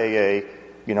got the AA.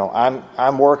 You know,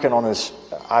 I'm working on this.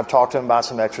 I've talked to him about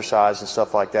some exercise and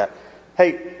stuff like that.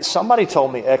 Hey, somebody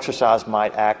told me exercise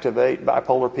might activate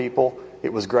bipolar people.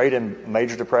 It was great in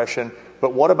major depression.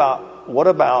 But what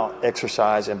about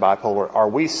exercise and bipolar? Are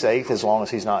we safe as long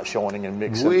as he's not showing any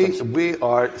mixed symptoms? We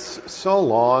are, so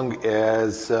long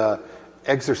as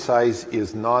exercise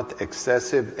is not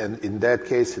excessive, and in that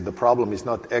case, the problem is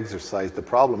not exercise. The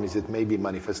problem is it may be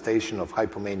manifestation of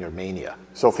hypomania or mania.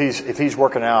 So if he's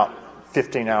working out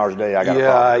 15 hours a day, I got a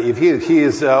problem. If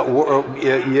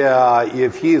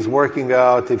he is working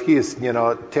out, if he is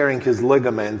tearing his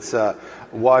ligaments,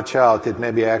 watch out. It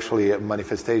may be actually a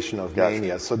manifestation of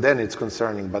mania. So then it's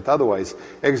concerning. But otherwise,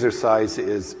 exercise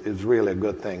is really a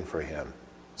good thing for him.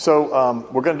 So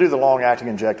we're going to do the long-acting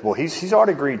injectable. He's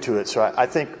already agreed to it. So I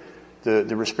think the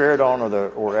risperidone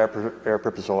or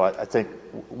aripiprazole, I think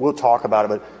we'll talk about it.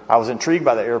 But I was intrigued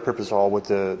by the aripiprazole with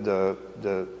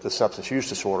the substance use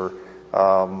disorder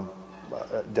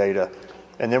data,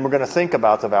 and then we're going to think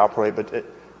about the valproate. But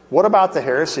what about the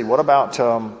heresy? What about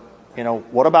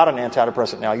what about an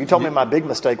antidepressant? Now you told me my big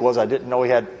mistake was I didn't know he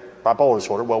had bipolar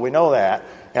disorder. Well, we know that,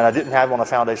 and I didn't have him on a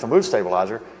foundational mood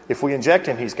stabilizer. If we inject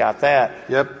him, he's got that.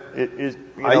 Yep.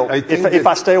 If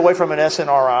I stay away from an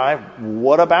SNRI,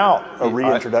 what about a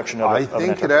reintroduction of it? I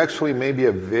think it actually may be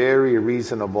a very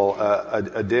reasonable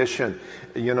addition.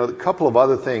 A couple of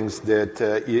other things that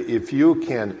if you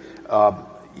can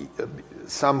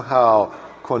somehow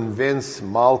convince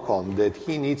Malcolm that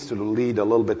he needs to lead a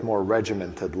little bit more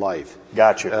regimented life.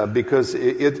 Gotcha. Because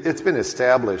it's been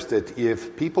established that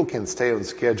if people can stay on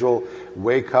schedule,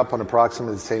 wake up on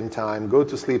approximately the same time, go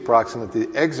to sleep approximately,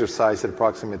 exercise at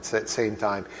approximately the same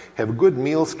time, have a good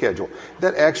meal schedule,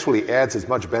 that actually adds as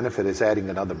much benefit as adding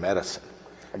another medicine.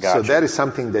 Gotcha. So that is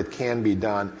something that can be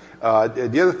done.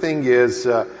 The other thing is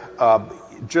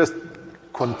just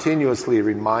continuously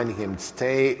reminding him to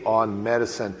stay on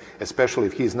medicine, especially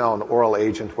if he's now an oral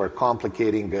agent. We're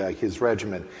complicating his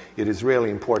regimen. It is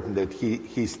really important that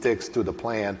he sticks to the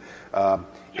plan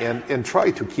and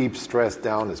try to keep stress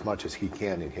down as much as he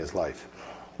can in his life.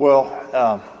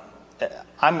 Well,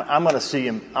 I'm going to see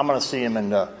him. I'm going to see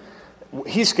him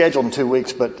he's scheduled in 2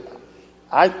 weeks, but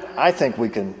I think we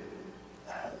can.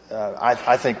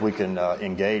 I think we can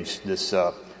engage this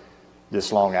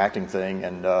this long acting thing,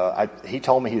 and he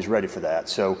told me he's ready for that.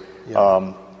 So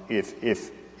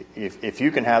if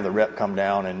you can have the rep come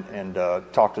down and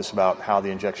talk to us about how the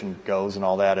injection goes and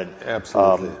all that, and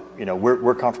absolutely,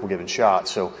 we're comfortable giving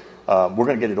shots. So we're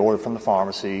going to get it ordered from the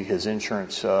pharmacy. His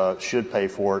insurance should pay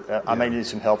for it. I may need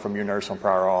some help from your nurse on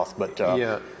prior auth, but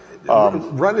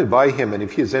run it by him, and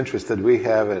if he's interested, we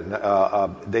have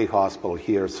a day hospital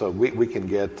here, so we can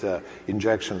get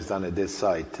injections done at this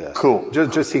site. Cool.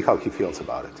 Just see how he feels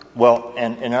about it. Well,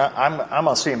 and I'm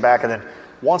gonna see him back, and then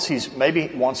once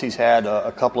he's had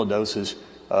a couple of doses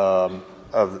of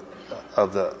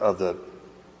the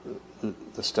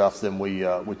stuff, then we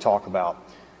talk about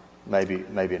maybe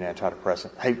an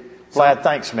antidepressant. Hey, Vlad,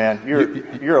 thanks, man.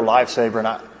 You're a lifesaver, and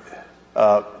I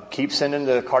keep sending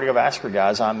the cardiovascular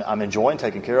guys. I'm enjoying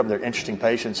taking care of them. They're interesting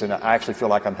patients, and I actually feel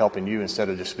like I'm helping you instead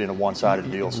of just being a one-sided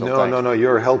deal. So thanks. No,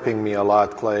 you're helping me a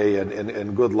lot, Clay,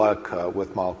 and good luck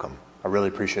with Malcolm. I really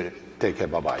appreciate it. Take care.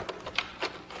 Bye-bye.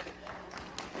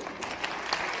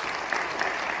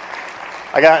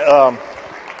 I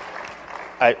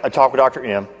talked with Dr.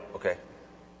 M. Okay.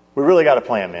 We really got a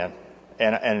plan, man.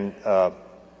 And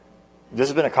this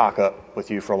has been a cock-up with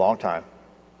you for a long time.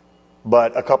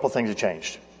 But a couple of things have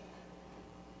changed.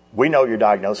 We know your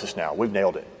diagnosis now. We've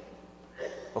nailed it.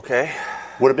 Okay.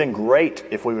 Would have been great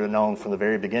if we would have known from the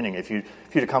very beginning. If you'd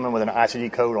have come in with an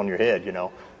ICD code on your head,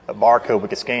 a barcode we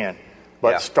could scan.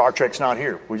 But Star Trek's not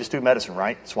here. We just do medicine,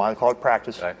 right? That's why they call it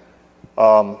practice. Right.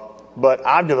 But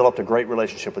I've developed a great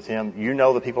relationship with him. You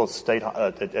know the people at the state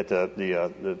at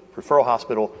the referral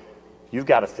hospital. You've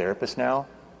got a therapist now.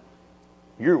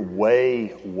 You're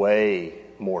way, way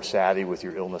more savvy with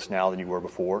your illness now than you were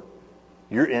before.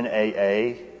 You're in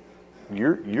AA.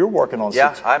 You're working on.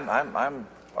 Yeah,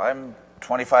 I'm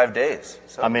 25 days.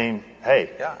 So. I mean,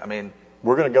 hey. Yeah, I mean,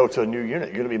 we're going to go to a new unit.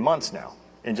 You're going to be months now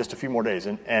in just a few more days,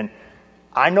 and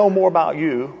I know more about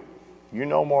you. You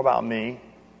know more about me.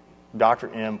 Dr.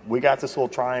 M, we got this little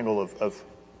triangle of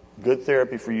good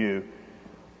therapy for you.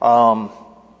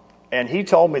 And he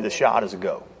told me the shot is a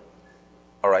go.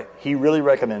 All right. He really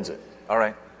recommends it. All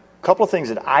right. A couple of things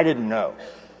that I didn't know.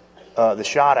 The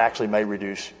shot actually may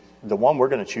reduce, the one we're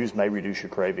going to choose may reduce your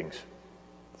cravings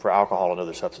for alcohol and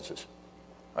other substances.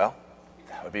 Well,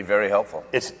 that would be very helpful.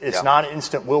 It's not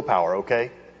instant willpower,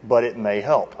 okay? But it may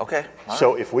help. Okay.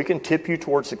 So if we can tip you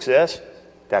towards success,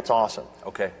 that's awesome.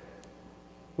 Okay.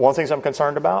 One of the things I'm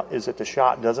concerned about is that the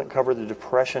shot doesn't cover the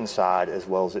depression side as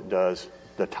well as it does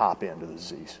the top end of the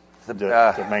disease, the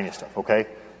mania stuff. Okay.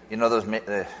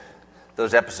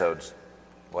 Those episodes,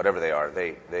 whatever they are,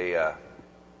 they're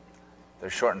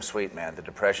short and sweet, man. The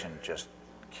depression just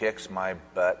kicks my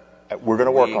butt. We're going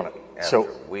to work on it.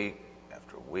 Week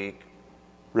after week.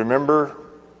 Remember,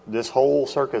 this whole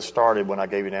circus started when I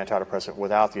gave you an antidepressant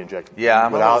without the injectable. Yeah,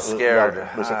 I'm a little scared.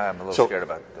 I'm a little scared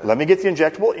about this. Let me get the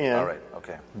injectable in. All right,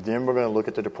 okay. Then we're going to look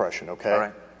at the depression,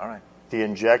 okay? All right. The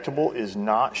injectable is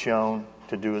not shown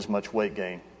to do as much weight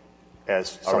gain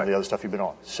as some of the other stuff you've been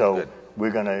on. So good.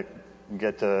 We're going to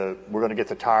get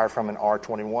the tire from an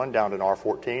R21 down to an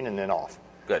R14 and then off.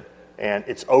 Good. And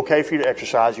it's okay for you to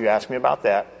exercise. You asked me about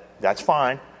that. That's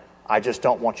fine. I just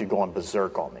don't want you going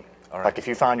berserk on me. All right. Like if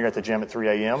you find you're at the gym at 3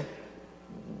 a.m.,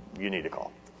 you need to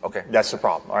call. Okay. That's the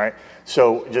problem, all right?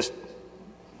 So just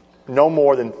no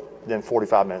more than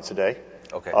 45 minutes a day.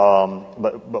 Okay.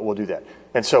 But we'll do that.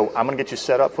 And so I'm going to get you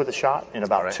set up for the shot in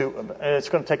about it's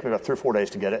going to take me about 3 or 4 days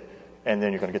to get it. And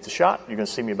then you're going to get the shot. You're going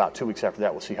to see me about 2 weeks after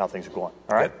that. We'll see how things are going.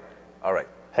 All right? Good. All right.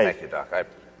 Hey. Thank you, Doc. I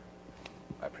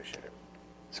appreciate it.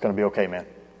 It's going to be okay, man.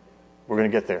 We're going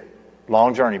to get there.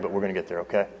 Long journey, but we're going to get there,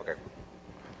 okay? Okay.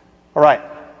 All right.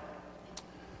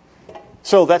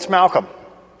 So that's Malcolm.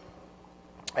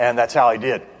 And that's how he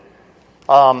did.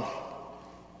 Bipolar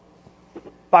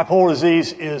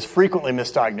disease is frequently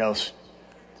misdiagnosed.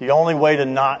 The only way to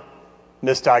not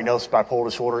misdiagnose bipolar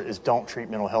disorder is don't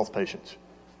treat mental health patients.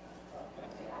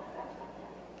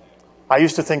 I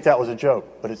used to think that was a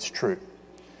joke, but it's true.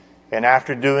 And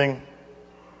after doing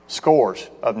scores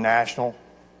of national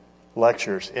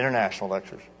lectures, international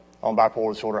lectures on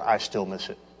bipolar disorder, I still miss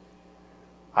it.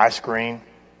 I screen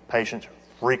patients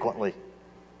frequently.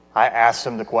 I ask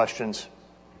them the questions.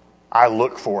 I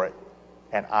look for it,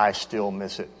 and I still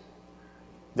miss it.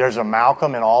 There's a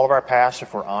Malcolm in all of our past,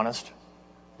 if we're honest,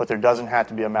 but there doesn't have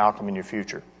to be a Malcolm in your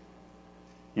future.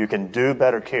 You can do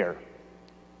better care,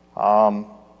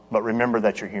 but remember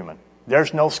that you're human.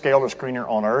 There's no scale or screener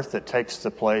on earth that takes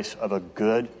the place of a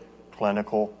good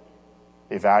clinical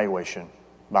evaluation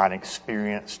by an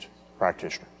experienced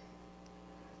practitioner.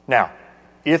 Now,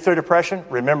 If they're depression,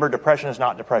 remember depression is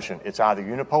not depression. It's either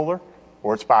unipolar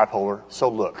or it's bipolar, so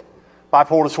look.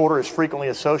 Bipolar disorder is frequently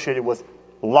associated with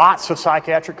lots of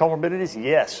psychiatric comorbidities.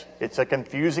 Yes, it's a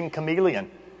confusing chameleon.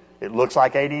 It looks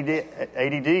like ADD,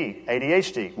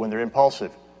 ADHD when they're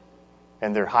impulsive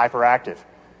and they're hyperactive.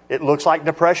 It looks like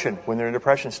depression when they're in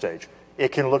depression stage.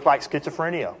 It can look like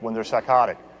schizophrenia when they're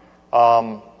psychotic.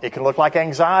 It can look like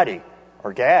anxiety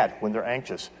or GAD when they're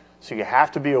anxious. So you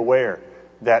have to be aware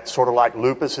that sort of like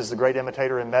lupus is the great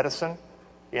imitator in medicine,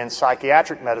 in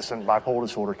psychiatric medicine, bipolar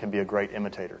disorder can be a great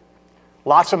imitator.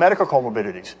 Lots of medical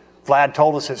comorbidities. Vlad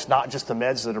told us it's not just the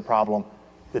meds that are a problem.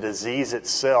 The disease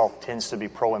itself tends to be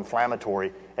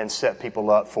pro-inflammatory and set people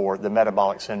up for the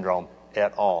metabolic syndrome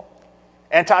et al.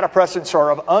 Antidepressants are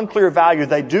of unclear value.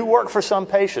 They do work for some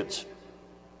patients,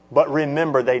 but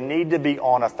remember, they need to be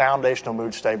on a foundational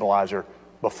mood stabilizer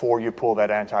before you pull that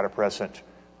antidepressant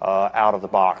out of the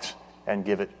box and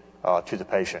give it to the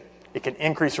patient. It can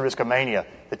increase the risk of mania.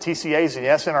 The TCAs and the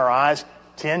SNRIs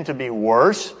tend to be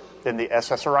worse than the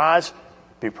SSRIs.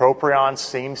 Bupropion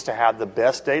seems to have the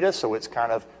best data, so it's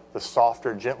kind of the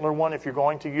softer, gentler one if you're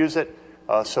going to use it.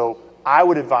 So I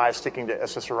would advise sticking to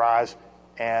SSRIs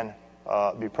and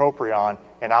bupropion,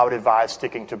 and I would advise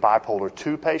sticking to bipolar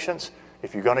 2 patients.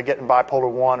 If you're going to get in bipolar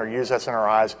 1 or use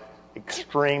SNRIs,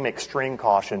 extreme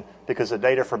caution, because the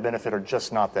data for benefit are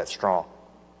just not that strong.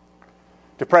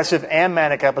 Depressive and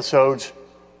manic episodes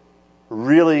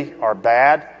really are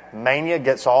bad. Mania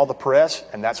gets all the press,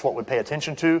 and that's what we pay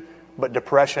attention to, but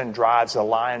depression drives the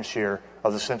lion's share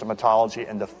of the symptomatology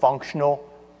and the functional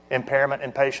impairment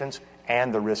in patients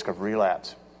and the risk of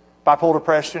relapse. Bipolar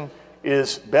depression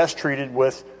is best treated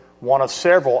with one of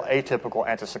several atypical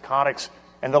antipsychotics,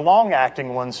 and the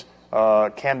long-acting ones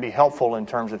can be helpful in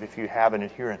terms of if you have an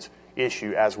adherence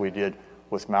issue, as we did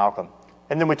with Malcolm.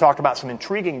 And then we talked about some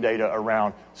intriguing data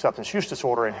around substance use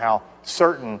disorder and how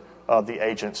certain of the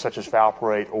agents, such as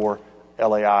valproate or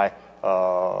LAI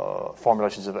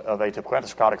formulations of atypical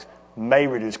antipsychotics, may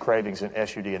reduce cravings in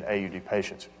SUD and AUD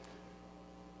patients.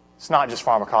 It's not just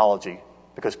pharmacology,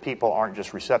 because people aren't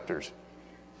just receptors.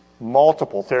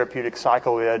 Multiple therapeutic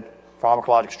psychoed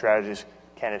pharmacologic strategies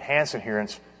can enhance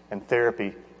adherence and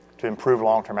therapy to improve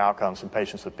long-term outcomes in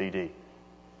patients with BD.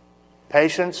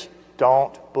 Patients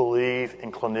don't believe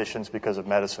in clinicians because of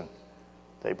medicine.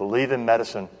 They believe in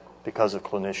medicine because of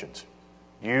clinicians.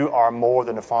 You are more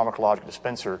than a pharmacologic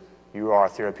dispenser. You are a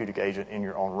therapeutic agent in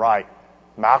your own right.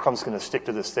 Malcolm's going to stick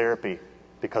to this therapy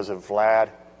because of Vlad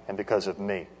and because of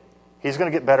me. He's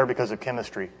going to get better because of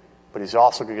chemistry, but he's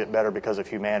also going to get better because of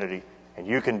humanity. And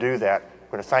you can do that.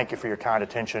 We're going to thank you for your kind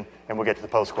attention, and we'll get to the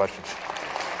post questions.